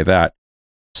 AI that.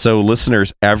 So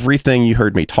listeners, everything you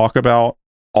heard me talk about,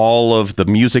 all of the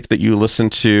music that you listen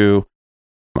to,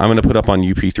 I'm going to put up on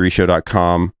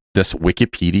up3show.com this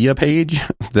Wikipedia page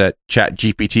that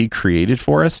ChatGPT created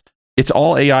for us. It's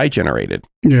all AI generated.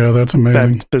 Yeah, that's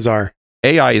amazing. That's bizarre.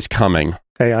 AI is coming.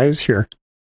 AI is here.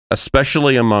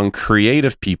 Especially among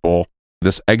creative people,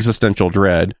 this existential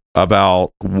dread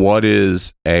about what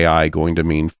is AI going to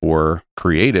mean for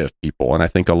creative people. And I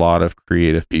think a lot of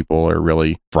creative people are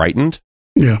really frightened.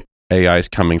 Yeah. AI is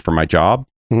coming for my job.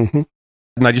 Mm-hmm.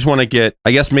 And I just want to get,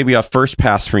 I guess, maybe a first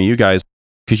pass from you guys,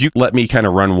 because you let me kind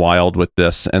of run wild with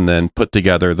this and then put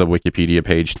together the Wikipedia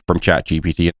page from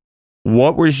ChatGPT.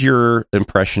 What was your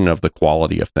impression of the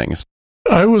quality of things?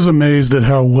 I was amazed at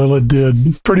how well it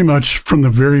did pretty much from the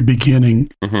very beginning,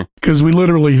 because we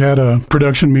literally had a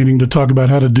production meeting to talk about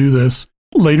how to do this.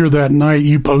 Later that night,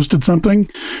 you posted something,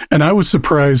 and I was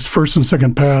surprised first and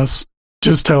second pass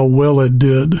just how well it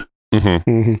did.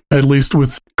 At least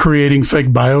with creating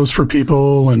fake bios for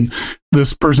people, and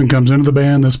this person comes into the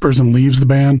band, this person leaves the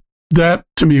band. That,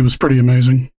 to me, was pretty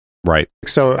amazing. Right.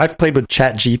 So I've played with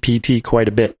ChatGPT quite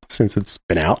a bit since it's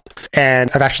been out. And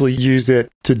I've actually used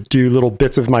it to do little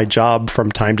bits of my job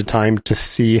from time to time to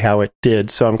see how it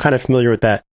did. So I'm kind of familiar with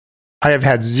that. I have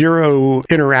had zero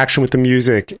interaction with the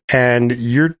music. And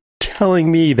you're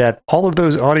telling me that all of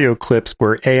those audio clips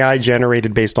were AI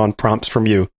generated based on prompts from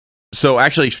you. So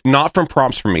actually, not from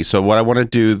prompts from me. So what I want to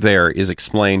do there is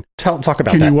explain. Talk about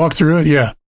that. Can you walk through it?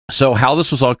 Yeah. So how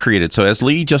this was all created. So as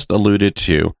Lee just alluded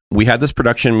to, we had this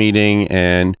production meeting,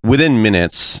 and within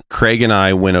minutes, Craig and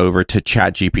I went over to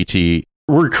ChatGPT.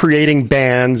 We're creating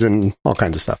bands and all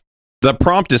kinds of stuff. The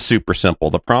prompt is super simple.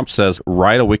 The prompt says,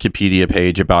 write a Wikipedia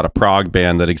page about a prog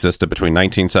band that existed between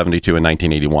 1972 and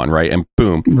 1981, right? And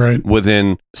boom, right.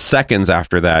 Within seconds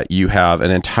after that, you have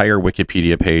an entire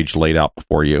Wikipedia page laid out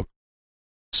before you.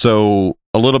 So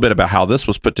a little bit about how this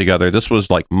was put together. This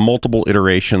was like multiple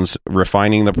iterations,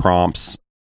 refining the prompts.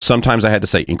 Sometimes I had to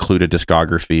say include a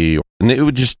discography, and it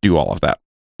would just do all of that.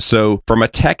 So from a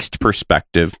text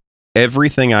perspective,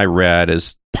 everything I read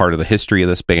as part of the history of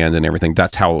this band and everything,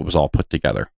 that's how it was all put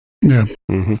together. Yeah.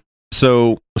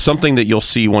 So something that you'll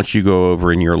see once you go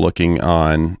over and you're looking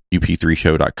on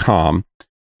up3show.com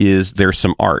is there's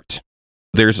some art.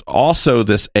 There's also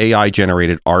this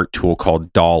AI-generated art tool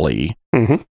called DALL-E.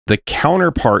 The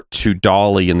counterpart to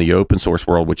DALL-E in the open source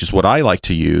world, which is what I like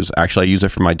to use, actually I use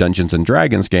it for my Dungeons &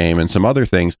 Dragons game and some other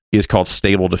things, is called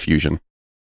Stable Diffusion.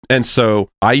 And so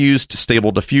I used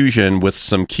Stable Diffusion with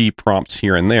some key prompts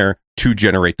here and there to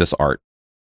generate this art.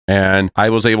 And I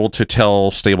was able to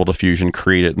tell Stable Diffusion,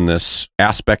 create it in this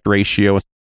aspect ratio.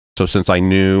 So since I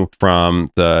knew from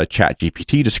the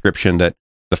ChatGPT description that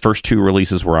the first two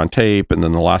releases were on tape and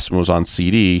then the last one was on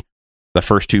CD, the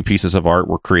first two pieces of art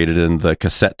were created in the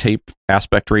cassette tape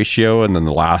aspect ratio, and then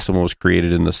the last one was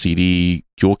created in the CD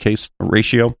jewel case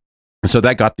ratio. And so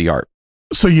that got the art.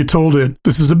 So you told it,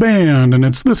 this is a band, and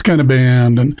it's this kind of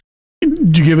band, and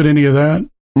did you give it any of that?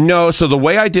 No, so the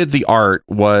way I did the art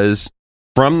was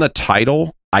from the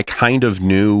title, I kind of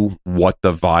knew what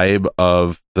the vibe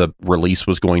of the release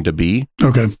was going to be.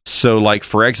 Okay. So like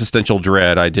for Existential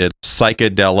Dread, I did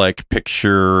psychedelic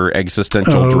picture,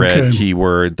 existential dread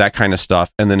keyword, that kind of stuff.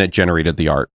 And then it generated the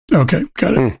art. Okay.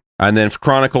 Got it. And then for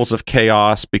Chronicles of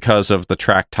Chaos, because of the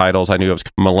track titles, I knew it was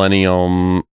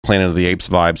Millennium, Planet of the Apes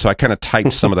vibe. So I kind of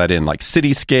typed some of that in, like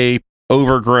cityscape,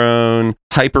 overgrown,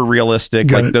 hyper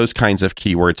realistic, like those kinds of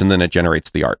keywords. And then it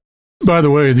generates the art. By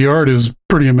the way, the art is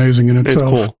pretty amazing in itself.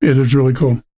 It's cool. It is really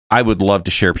cool. I would love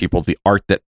to share people the art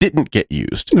that didn't get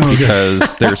used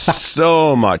because there's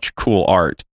so much cool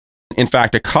art. In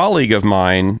fact, a colleague of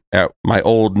mine at my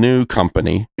old new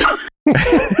company,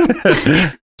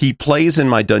 he plays in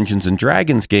my Dungeons &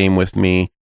 Dragons game with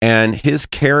me, and his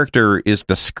character is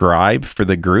the scribe for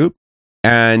the group.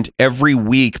 And every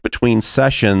week between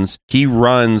sessions, he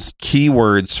runs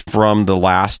keywords from the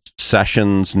last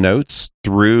session's notes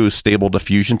through Stable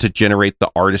Diffusion to generate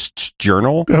the artist's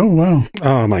journal. Oh, wow.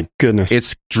 Oh, my goodness.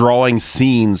 It's drawing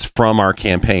scenes from our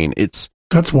campaign. It's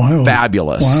That's wild.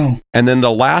 Fabulous. Wow. And then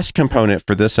the last component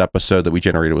for this episode that we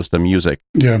generated was the music.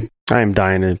 Yeah. I am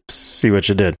dying to see what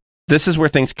you did. This is where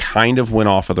things kind of went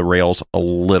off of the rails a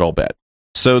little bit.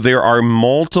 So there are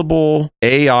multiple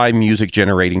AI music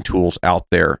generating tools out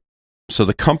there. So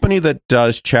the company that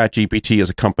does ChatGPT is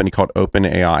a company called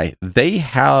OpenAI. They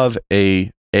have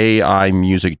a AI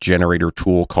music generator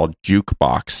tool called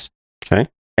Jukebox. Okay.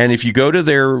 And if you go to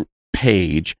their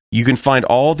page, you can find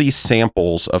all these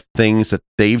samples of things that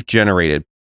they've generated.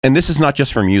 And this is not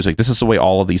just for music. This is the way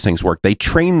all of these things work. They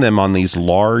train them on these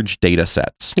large data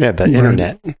sets. Yeah, the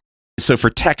internet. So for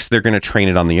text, they're going to train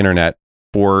it on the internet.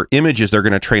 For images, they're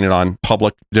going to train it on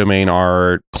public domain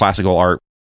art, classical art.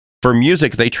 For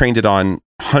music, they trained it on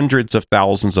hundreds of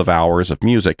thousands of hours of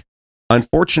music.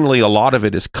 Unfortunately, a lot of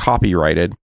it is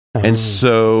copyrighted. Oh. And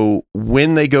so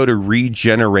when they go to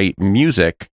regenerate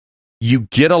music, you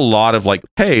get a lot of like,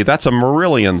 hey, that's a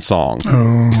Marillion song.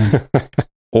 Oh.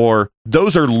 Or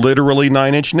those are literally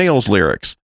Nine Inch Nails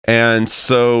lyrics. And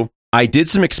so I did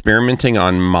some experimenting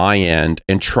on my end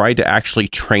and tried to actually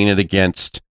train it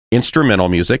against instrumental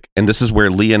music. And this is where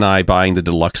Lee and I buying the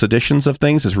deluxe editions of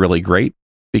things is really great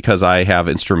because I have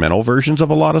instrumental versions of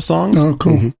a lot of songs. Oh,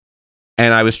 cool. Mm-hmm.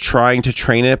 And I was trying to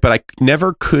train it, but I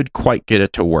never could quite get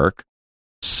it to work.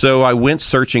 So I went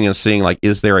searching and seeing, like,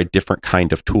 is there a different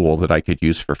kind of tool that I could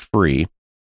use for free?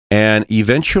 And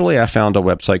eventually I found a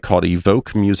website called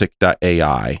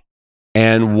evokemusic.ai.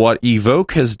 And what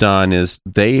Evoke has done is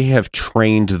they have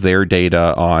trained their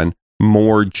data on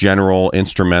more general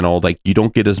instrumental, like you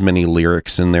don't get as many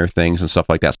lyrics in their things and stuff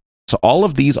like that. So all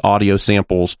of these audio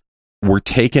samples were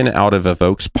taken out of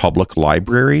Evoke's public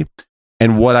library.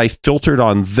 And what I filtered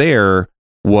on there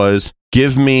was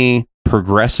give me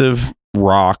progressive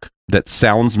rock that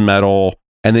sounds metal.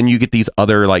 And then you get these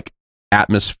other like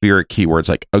atmospheric keywords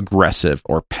like aggressive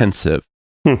or pensive.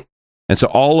 And so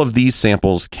all of these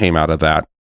samples came out of that.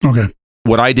 Okay.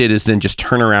 What I did is then just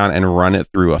turn around and run it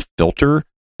through a filter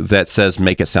that says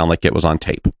make it sound like it was on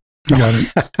tape. Got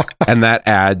it. And that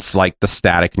adds like the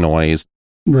static noise.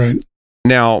 Right.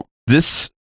 Now, this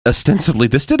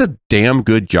did a damn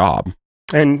good job.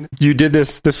 And you did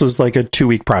this was like a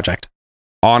 2-week project.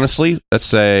 Honestly, let's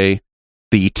say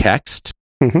the text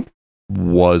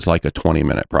was like a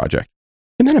 20-minute project.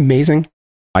 Isn't that amazing?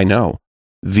 I know.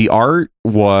 The art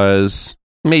was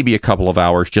maybe a couple of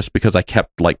hours just because I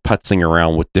kept like putzing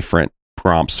around with different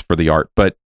prompts for the art.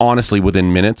 But honestly,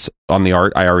 within minutes on the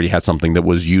art, I already had something that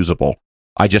was usable.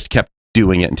 I just kept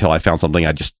doing it until I found something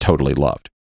I just totally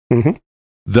loved. Mm-hmm.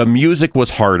 The music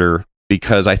was harder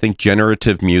because I think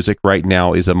generative music right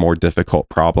now is a more difficult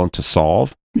problem to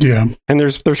solve. Yeah. And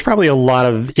there's probably a lot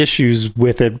of issues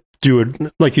with it,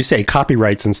 like you say,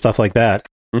 copyrights and stuff like that.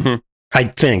 Mm-hmm. I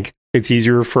think it's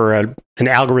easier for an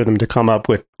algorithm to come up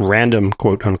with random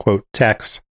quote unquote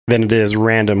text than it is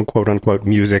random quote unquote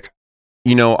music.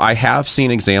 You know, I have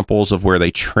seen examples of where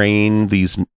they train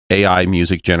these AI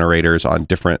music generators on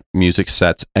different music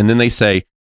sets, and then they say,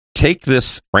 take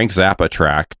this Frank Zappa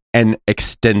track and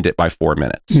extend it by 4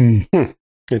 minutes.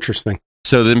 Interesting.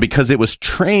 So then because it was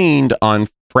trained on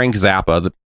Frank Zappa,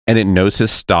 and it knows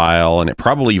his style, and it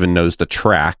probably even knows the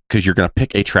track, because you're going to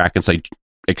pick a track and say,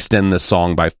 extend this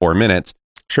song by 4 minutes.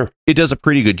 Sure. It does a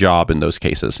pretty good job in those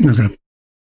cases. Okay.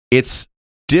 It's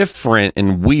different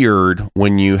and weird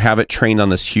when you have it trained on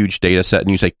this huge data set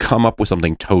and you say, come up with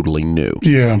something totally new.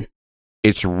 Yeah.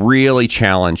 It's really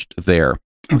challenged there.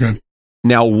 Okay.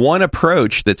 Now, one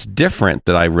approach that's different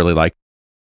that I really like,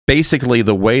 basically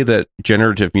the way that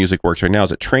generative music works right now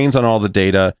is it trains on all the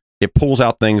data. It pulls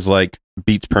out things like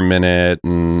beats per minute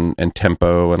and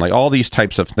tempo and like all these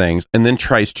types of things, and then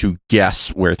tries to guess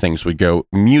where things would go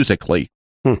musically.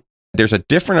 There's a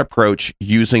different approach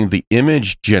using the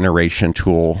image generation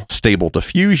tool, Stable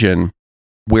Diffusion,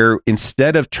 where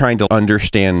instead of trying to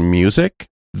understand music,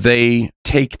 they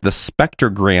take the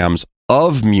spectrograms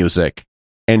of music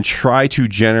and try to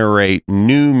generate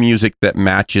new music that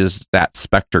matches that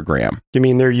spectrogram. You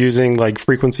mean they're using like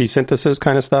frequency synthesis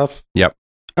kind of stuff? Yep.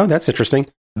 Oh, that's interesting.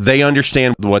 They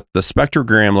understand what the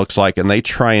spectrogram looks like, and they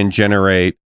try and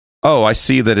generate, oh, I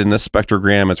see that in this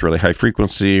spectrogram it's really high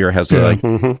frequency or has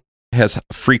has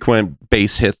frequent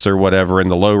bass hits or whatever in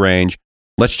the low range.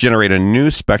 Let's generate a new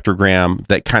spectrogram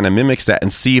that kind of mimics that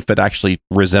and see if it actually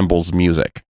resembles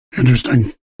music.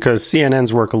 Interesting. Because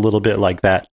CNNs work a little bit like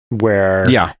that, where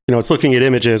it's looking at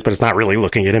images, but it's not really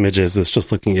looking at images. It's just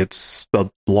looking at a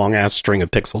long-ass string of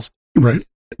pixels. Right.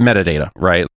 Metadata,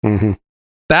 right? Mm-hmm.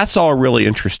 That's all really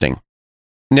interesting.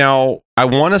 Now, I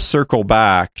want to circle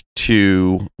back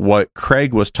to what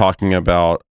Craig was talking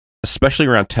about, especially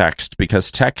around text,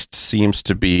 because text seems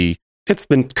to be It's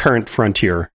the current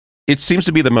frontier. It seems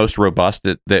to be the most robust.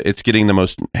 That it's getting the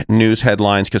most news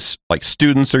headlines because like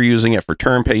students are using it for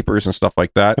term papers and stuff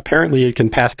like that. Apparently, it can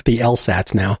pass the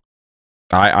LSATs now.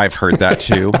 I've heard that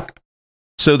too.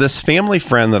 So this family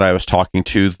friend that I was talking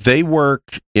to, they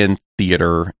work in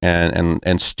theater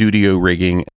and studio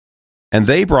rigging, and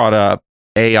they brought up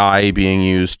AI being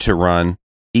used to run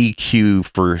EQ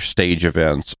for stage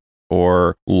events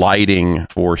or lighting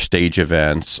for stage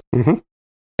events. Mm-hmm.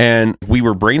 And we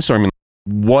were brainstorming,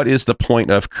 what is the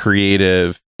point of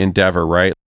creative endeavor,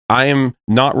 right? I am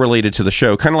not related to the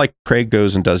show, kind of like Craig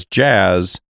goes and does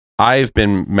jazz. I've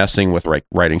been messing with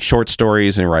writing short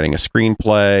stories and writing a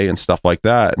screenplay and stuff like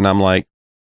that. And I'm like,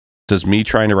 does me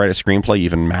trying to write a screenplay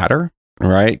even matter?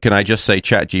 Right? Can I just say,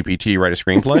 Chat GPT, write a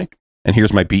screenplay? And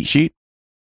here's my beat sheet.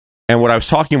 And what I was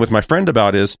talking with my friend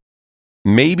about is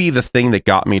maybe the thing that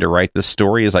got me to write this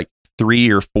story is like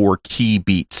 3 or 4 key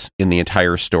beats in the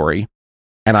entire story.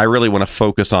 And I really want to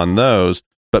focus on those.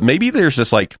 But maybe there's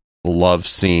this like love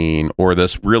scene or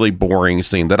this really boring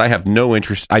scene that I have no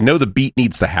interest. I know the beat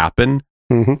needs to happen,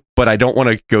 but I don't want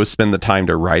to go spend the time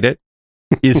to write it.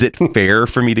 Is it fair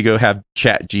for me to go have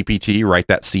Chat GPT write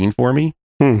that scene for me?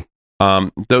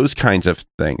 Those kinds of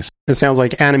things. It sounds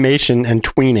like animation and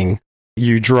tweening.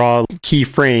 You draw key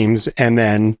frames and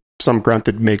then some grunt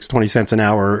that makes 20 cents an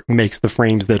hour makes the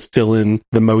frames that fill in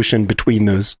the motion between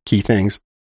those key things.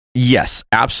 Yes,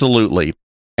 absolutely.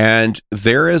 And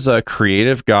there is a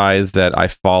creative guy that I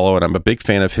follow, and I'm a big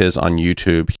fan of his on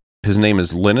YouTube. His name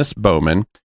is Linus Bowman.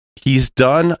 He's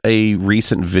done a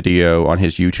recent video on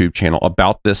his YouTube channel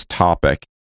about this topic.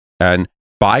 And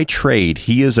by trade,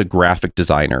 he is a graphic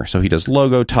designer. So he does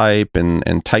logo type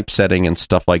and typesetting and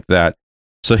stuff like that.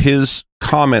 So his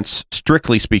comments,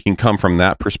 strictly speaking, come from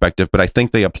that perspective, but I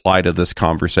think they apply to this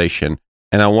conversation.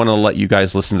 And I want to let you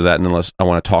guys listen to that, and then I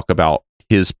want to talk about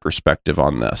his perspective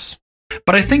on this.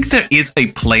 But I think there is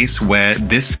a place where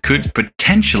this could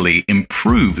potentially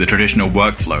improve the traditional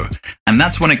workflow, and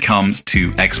that's when it comes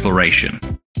to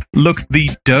exploration. Look,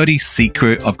 the dirty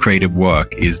secret of creative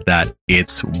work is that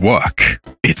it's work,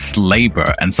 it's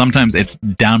labor, and sometimes it's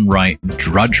downright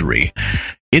drudgery.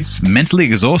 It's mentally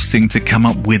exhausting to come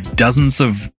up with dozens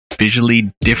of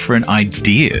visually different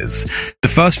ideas. The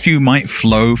first few might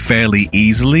flow fairly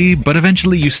easily, but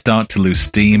eventually you start to lose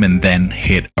steam and then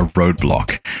hit a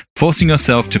roadblock. Forcing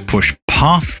yourself to push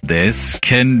past this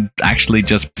can actually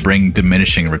just bring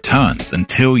diminishing returns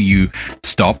until you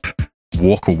stop,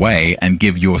 walk away, and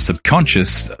give your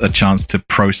subconscious a chance to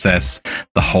process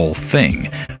the whole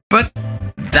thing. But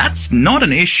that's not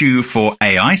an issue for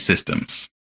AI systems.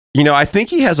 You know, I think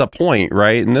he has a point,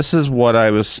 right? And this is what I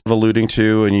was alluding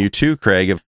to, and you too,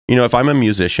 Craig. If I'm a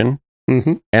musician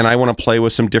and I want to play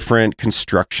with some different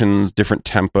constructions, different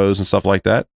tempos and stuff like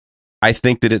that, I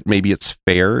think that maybe it's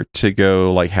fair to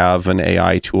go like have an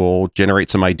AI tool generate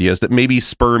some ideas that maybe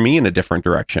spur me in a different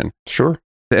direction. Sure.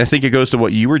 I think it goes to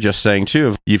what you were just saying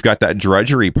too. You've got that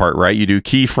drudgery part, right? You do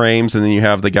keyframes and then you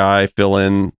have the guy fill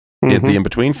in the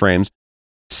in-between frames.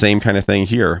 Same kind of thing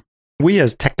here. We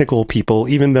as technical people,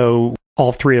 even though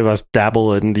all three of us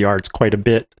dabble in the arts quite a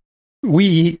bit,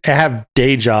 we have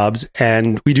day jobs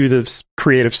and we do this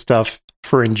creative stuff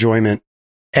for enjoyment.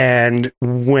 And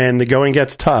when the going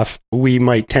gets tough, we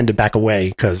might tend to back away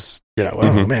because,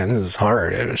 oh man, this is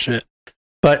hard and shit.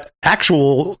 But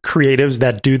actual creatives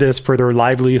that do this for their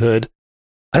livelihood,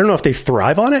 I don't know if they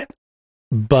thrive on it,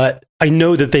 but I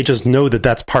know that they just know that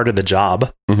that's part of the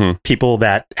job. People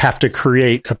that have to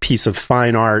create a piece of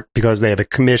fine art because they have a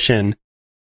commission.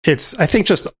 It's, I think,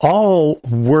 just all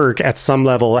work at some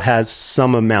level has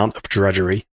some amount of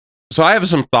drudgery. So I have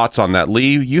some thoughts on that.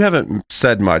 Lee, you haven't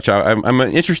said much. I'm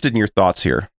interested in your thoughts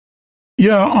here.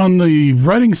 Yeah, on the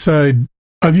writing side,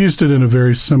 I've used it in a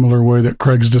very similar way that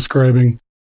Craig's describing,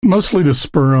 mostly to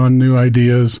spur on new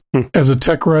ideas. As a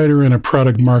tech writer and a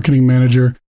product marketing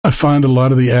manager, I find a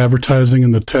lot of the advertising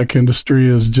in the tech industry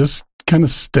is just kind of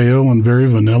stale and very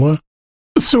vanilla.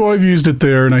 So I've used it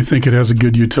there, and I think it has a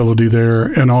good utility there.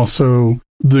 And also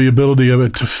the ability of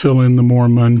it to fill in the more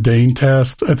mundane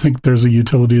tasks, I think there's a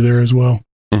utility there as well.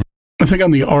 I think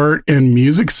on the art and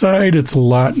music side, it's a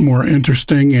lot more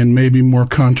interesting and maybe more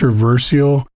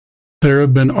controversial. There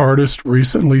have been artists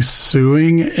recently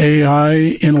suing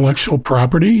AI intellectual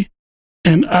property.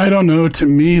 And I don't know, to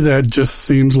me, that just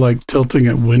seems like tilting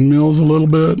at windmills a little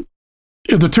bit.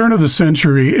 At the turn of the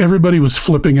century, everybody was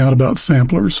flipping out about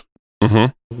samplers.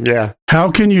 Yeah. How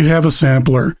can you have a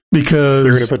sampler? Because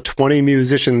you're going to put 20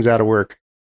 musicians out of work.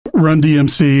 Run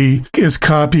DMC is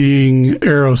copying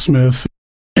Aerosmith.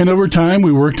 And over time,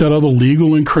 we worked out all the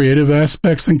legal and creative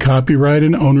aspects and copyright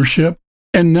and ownership.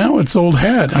 And now it's old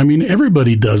hat. I mean,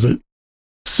 everybody does it.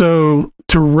 So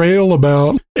to rail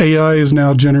about AI is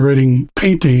now generating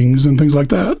paintings and things like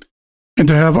that, and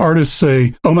to have artists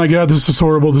say, oh my God, this is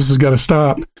horrible, this has got to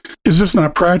stop, is just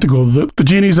not practical. The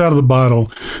genie's out of the bottle.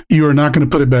 You are not going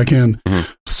to put it back in. Mm-hmm.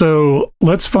 So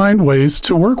let's find ways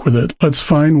to work with it. Let's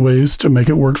find ways to make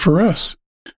it work for us.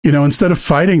 Instead of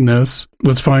fighting this,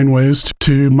 let's find ways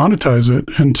to monetize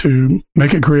it and to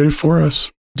make it creative for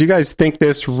us. Do you guys think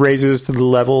this raises to the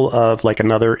level of like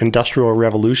another industrial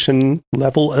revolution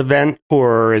level event,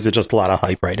 or is it just a lot of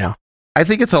hype right now? I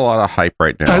think it's a lot of hype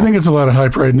right now. I think it's a lot of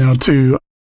hype right now, too.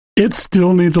 It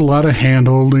still needs a lot of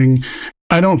hand-holding.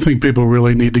 I don't think people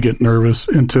really need to get nervous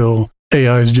until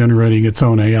AI is generating its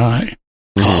own AI.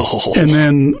 Oh. And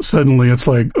then suddenly it's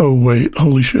like, oh, wait,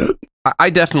 holy shit. I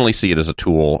definitely see it as a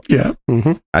tool. Yeah.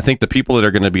 Mm-hmm. I think the people that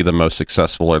are going to be the most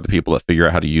successful are the people that figure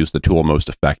out how to use the tool most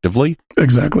effectively.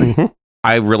 Exactly. Mm-hmm.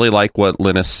 I really like what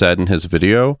Linus said in his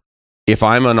video. If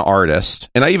I'm an artist,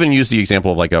 and I even use the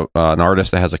example of like an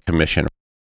artist that has a commission,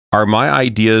 are my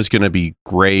ideas going to be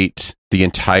great the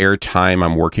entire time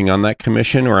I'm working on that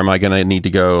commission, or am I going to need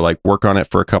to go like work on it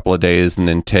for a couple of days and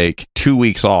then take 2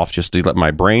 weeks off just to let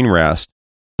my brain rest,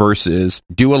 versus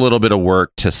do a little bit of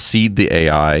work to seed the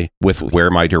AI with where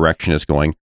my direction is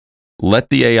going, let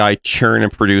the AI churn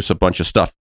and produce a bunch of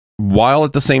stuff while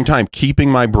at the same time keeping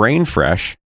my brain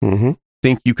fresh. Mm-hmm.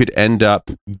 Think you could end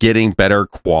up getting better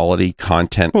quality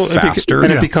content faster.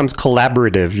 It becomes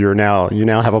collaborative. You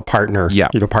now have a partner. Yeah.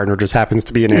 Your partner just happens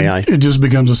to be an AI. It just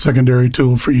becomes a secondary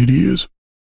tool for you to use.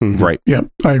 Mm-hmm. Right. Yeah,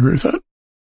 I agree with that.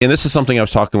 And this is something I was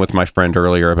talking with my friend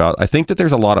earlier about. I think that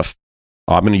there's a lot of,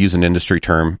 I'm going to use an industry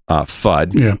term,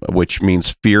 FUD, which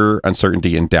means fear,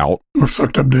 uncertainty, and doubt. Or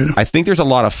fucked up data. I think there's a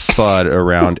lot of FUD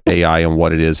around AI and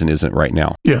what it is and isn't right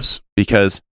now. Yes.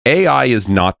 Because AI is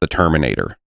not the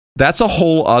Terminator. That's a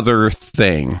whole other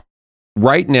thing.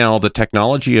 Right now, the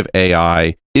technology of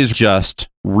AI is just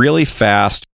really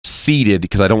fast, seeded,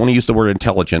 because I don't want to use the word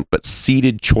intelligent, but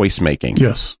seeded choice making.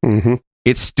 Yes. Mm-hmm.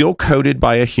 It's still coded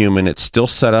by a human. It's still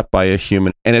set up by a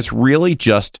human. And it's really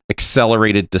just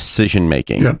accelerated decision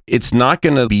making. Yeah. It's not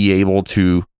going to be able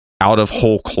to, out of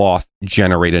whole cloth,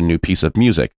 generate a new piece of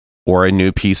music or a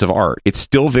new piece of art. It's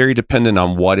still very dependent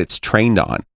on what it's trained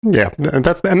on. Yeah, and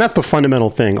that's the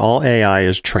fundamental thing. All AI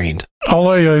is trained.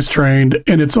 All AI is trained,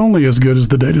 and it's only as good as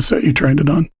the data set you trained it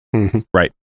on. Mm-hmm.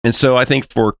 Right. And so I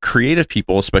think for creative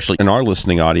people, especially in our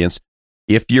listening audience,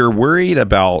 if you're worried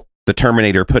about the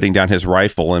Terminator putting down his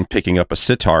rifle and picking up a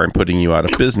sitar and putting you out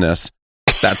of business,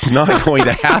 that's not going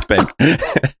to happen.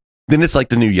 Then it's like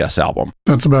the new Yes album.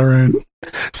 That's about right.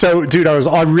 So, dude, I was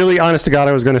really honest to God,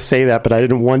 I was going to say that, but I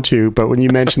didn't want to. But when you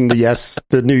mentioned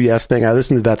the new Yes thing, I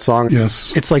listened to that song.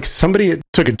 Yes. It's like somebody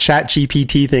took a Chat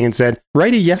GPT thing and said,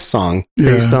 write a Yes song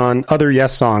based on other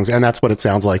Yes songs. And that's what it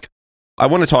sounds like. I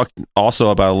want to talk also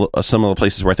about some of the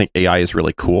places where I think AI is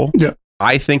really cool. Yeah.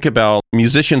 I think about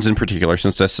musicians in particular,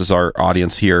 since this is our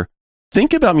audience here.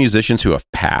 Think about musicians who have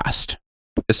passed,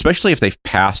 especially if they've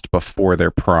passed before their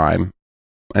prime.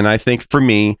 And I think for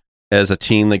me, as a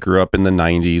teen that grew up in the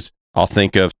 90s, I'll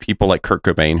think of people like Kurt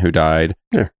Cobain, who died.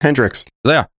 Yeah, Hendrix.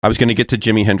 Yeah, I was going to get to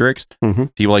Jimi Hendrix. Mm-hmm.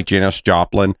 People like Janis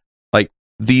Joplin. Like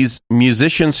these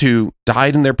musicians who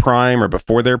died in their prime or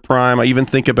before their prime. I even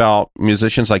think about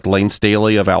musicians like Lane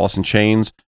Staley of Alice in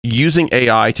Chains, using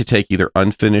AI to take either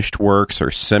unfinished works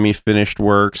or semi-finished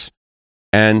works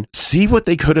and see what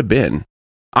they could have been.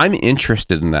 I'm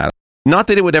interested in that. Not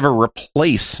that it would ever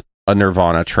replace a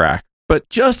Nirvana track, but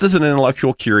just as an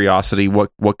intellectual curiosity, what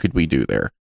could we do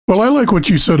there? Well, I like what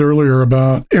you said earlier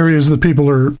about areas that people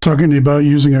are talking about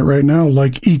using it right now,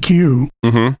 like EQ.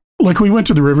 Mm-hmm. Like we went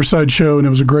to the Riverside show and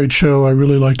it was a great show. I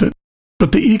really liked it.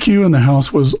 But the EQ in the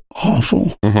house was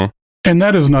awful. Mm-hmm. And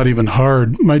that is not even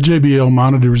hard. My JBL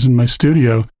monitors in my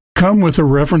studio come with a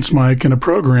reference mic and a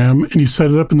program, and you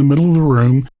set it up in the middle of the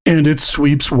room, and it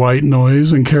sweeps white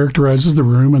noise and characterizes the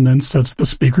room and then sets the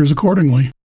speakers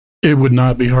accordingly. It would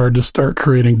not be hard to start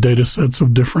creating data sets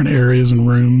of different areas and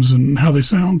rooms and how they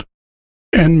sound.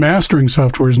 And mastering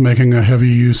software is making a heavy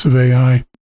use of AI.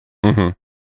 Mm-hmm.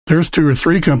 There's 2 or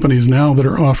 3 companies now that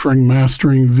are offering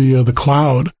mastering via the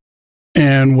cloud.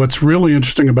 And what's really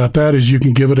interesting about that is you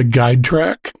can give it a guide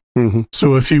track. Mm-hmm.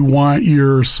 So if you want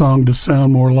your song to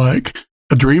sound more like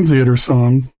a Dream Theater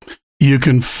song, you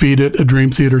can feed it a Dream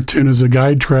Theater tune as a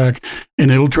guide track, and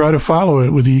it'll try to follow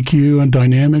it with EQ and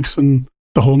dynamics and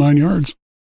the whole 9 yards.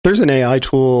 There's an AI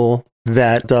tool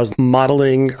that does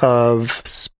modeling of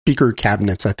speaker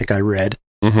cabinets, I think I read.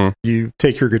 Mm-hmm. You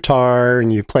take your guitar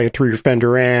and you play it through your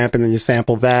Fender amp, and then you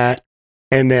sample that,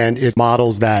 and then it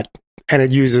models that And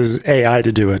it uses AI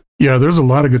to do it. Yeah, there's a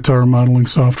lot of guitar modeling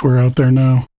software out there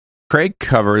now. Craig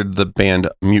covered the band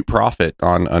Mute Prophet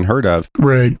on Unheard Of.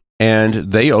 Right. And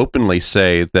they openly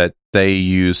say that they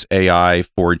use AI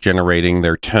for generating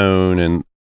their tone, and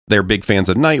they're big fans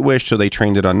of Nightwish, so they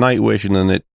trained it on Nightwish, and then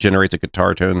it generates a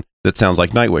guitar tone that sounds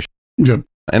like Nightwish. Yep.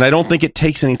 And I don't think it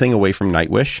takes anything away from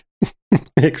Nightwish.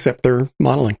 Except they're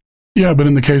modeling. Yeah, but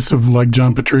in the case of like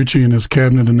John Petrucci and his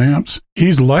cabinet and amps,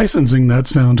 he's licensing that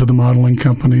sound to the modeling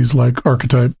companies like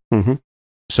Archetype. Mm-hmm.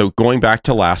 So going back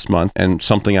to last month, and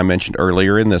something I mentioned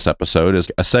earlier in this episode is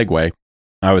a segue.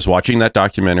 I was watching that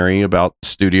documentary about the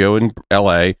studio in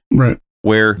LA, right,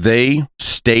 where they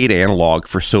stayed analog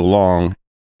for so long,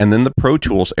 and then the Pro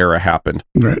Tools era happened.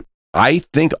 Right. I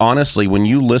think, honestly, when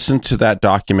you listen to that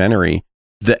documentary,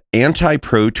 the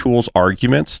anti-Pro Tools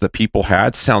arguments that people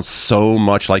had sound so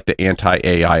much like the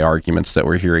anti-AI arguments that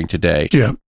we're hearing today.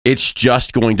 Yeah. It's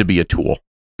just going to be a tool.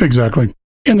 Exactly.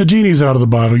 And the genie's out of the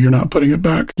bottle. You're not putting it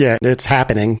back. Yeah, it's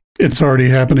happening. It's already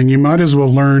happening. You might as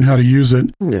well learn how to use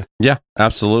it. Yeah,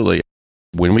 absolutely.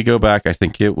 When we go back, I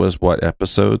think it was,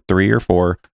 episode 3 or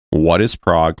 4, What is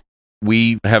Prog?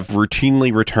 We have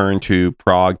routinely returned to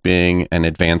prog being an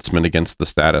advancement against the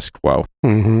status quo.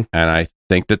 Mm-hmm. And I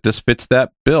think that this fits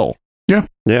that bill. Yeah.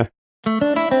 Yeah.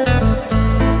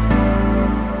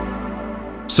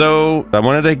 So I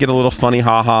wanted to get a little funny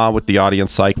haha with the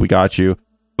audience psych. We got you.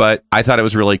 But I thought it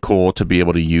was really cool to be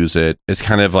able to use it as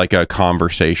kind of like a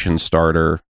conversation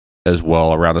starter as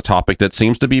well around a topic that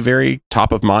seems to be very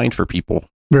top of mind for people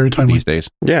very timely these days.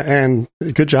 Yeah, and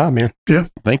good job, man. Yeah.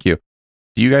 Thank you.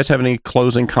 Do you guys have any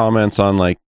closing comments on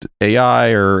like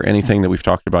AI or anything that we've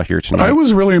talked about here tonight? I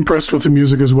was really impressed with the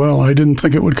music as well. I didn't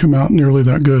think it would come out nearly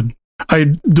that good.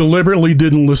 I deliberately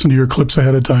didn't listen to your clips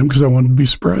ahead of time because I wanted to be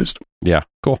surprised. Yeah,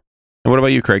 cool. And what about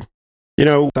you, Craig? You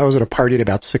know, I was at a party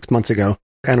about 6 months ago,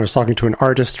 and I was talking to an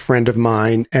artist friend of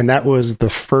mine, and that was the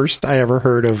first I ever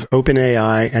heard of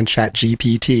OpenAI and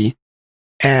ChatGPT.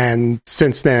 And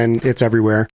since then, it's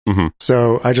everywhere. Mm-hmm.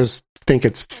 So I just think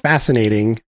it's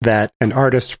fascinating that an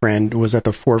artist friend was at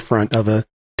the forefront of a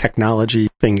technology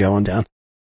thing going down.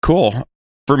 Cool.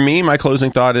 For me, my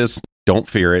closing thought is don't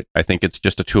fear it. I think it's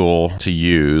just a tool to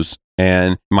use.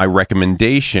 And my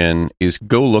recommendation is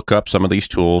go look up some of these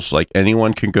tools. Like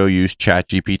anyone can go use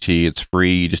ChatGPT. It's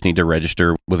free. You just need to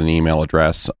register with an email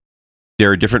address.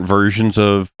 There are different versions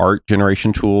of art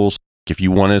generation tools. If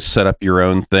you want to set up your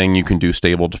own thing, you can do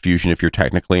Stable Diffusion if you're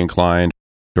technically inclined.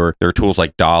 Or there are tools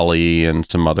like DALL-E and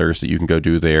some others that you can go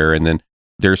do there. And then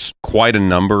there's quite a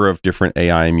number of different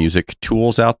AI music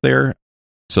tools out there.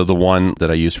 So the one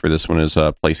that I use for this one is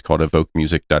a place called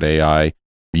evokemusic.ai.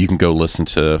 You can go listen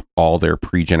to all their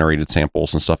pre-generated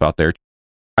samples and stuff out there.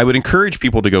 I would encourage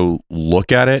people to go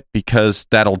look at it because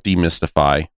that'll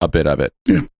demystify a bit of it.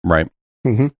 Yeah. Right?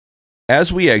 Mm-hmm.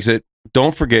 As we exit,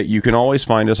 don't forget, you can always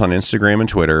find us on Instagram and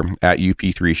Twitter at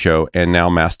UP3Show and now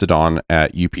Mastodon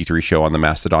at UP3Show on the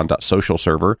mastodon.social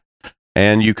server.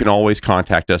 And you can always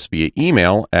contact us via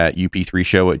email at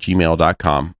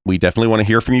up3show@gmail.com. We definitely want to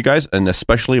hear from you guys, and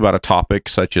especially about a topic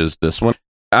such as this one.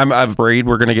 I'm afraid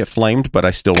we're going to get flamed, but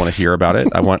I still want to hear about it.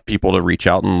 I want people to reach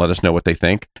out and let us know what they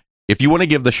think. If you want to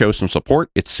give the show some support,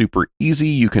 it's super easy.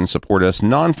 You can support us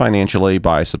non-financially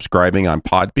by subscribing on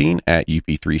Podbean at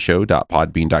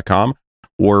up3show.podbean.com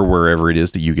or wherever it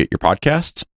is that you get your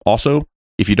podcasts. Also,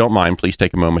 if you don't mind, please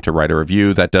take a moment to write a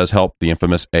review. That does help the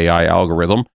infamous AI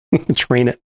algorithm. Train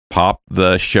it. Pop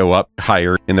the show up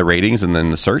higher in the ratings and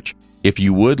then the search. If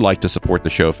you would like to support the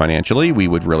show financially, we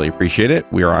would really appreciate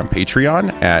it. We are on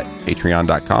Patreon at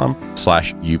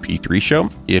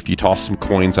patreon.com/UP3show. If you toss some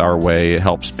coins our way, it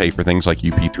helps pay for things like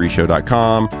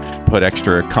up3show.com, put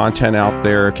extra content out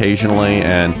there occasionally,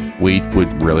 and we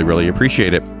would really, really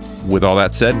appreciate it. With all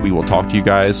that said, we will talk to you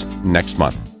guys next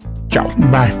month. Ciao.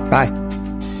 Bye. Bye.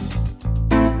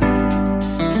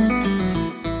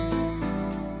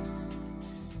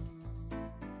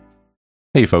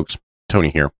 Hey folks, Tony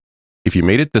here. If you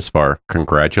made it this far,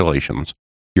 congratulations.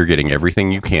 You're getting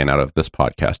everything you can out of this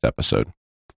podcast episode.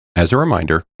 As a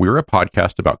reminder, we're a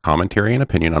podcast about commentary and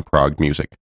opinion on prog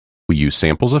music. We use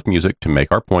samples of music to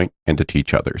make our point and to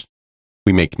teach others.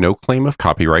 We make no claim of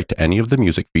copyright to any of the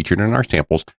music featured in our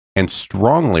samples and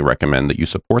strongly recommend that you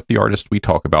support the artists we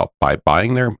talk about by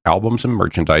buying their albums and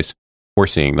merchandise or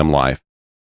seeing them live.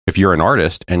 If you're an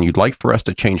artist and you'd like for us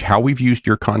to change how we've used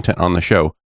your content on the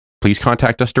show, please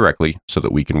contact us directly so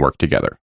that we can work together.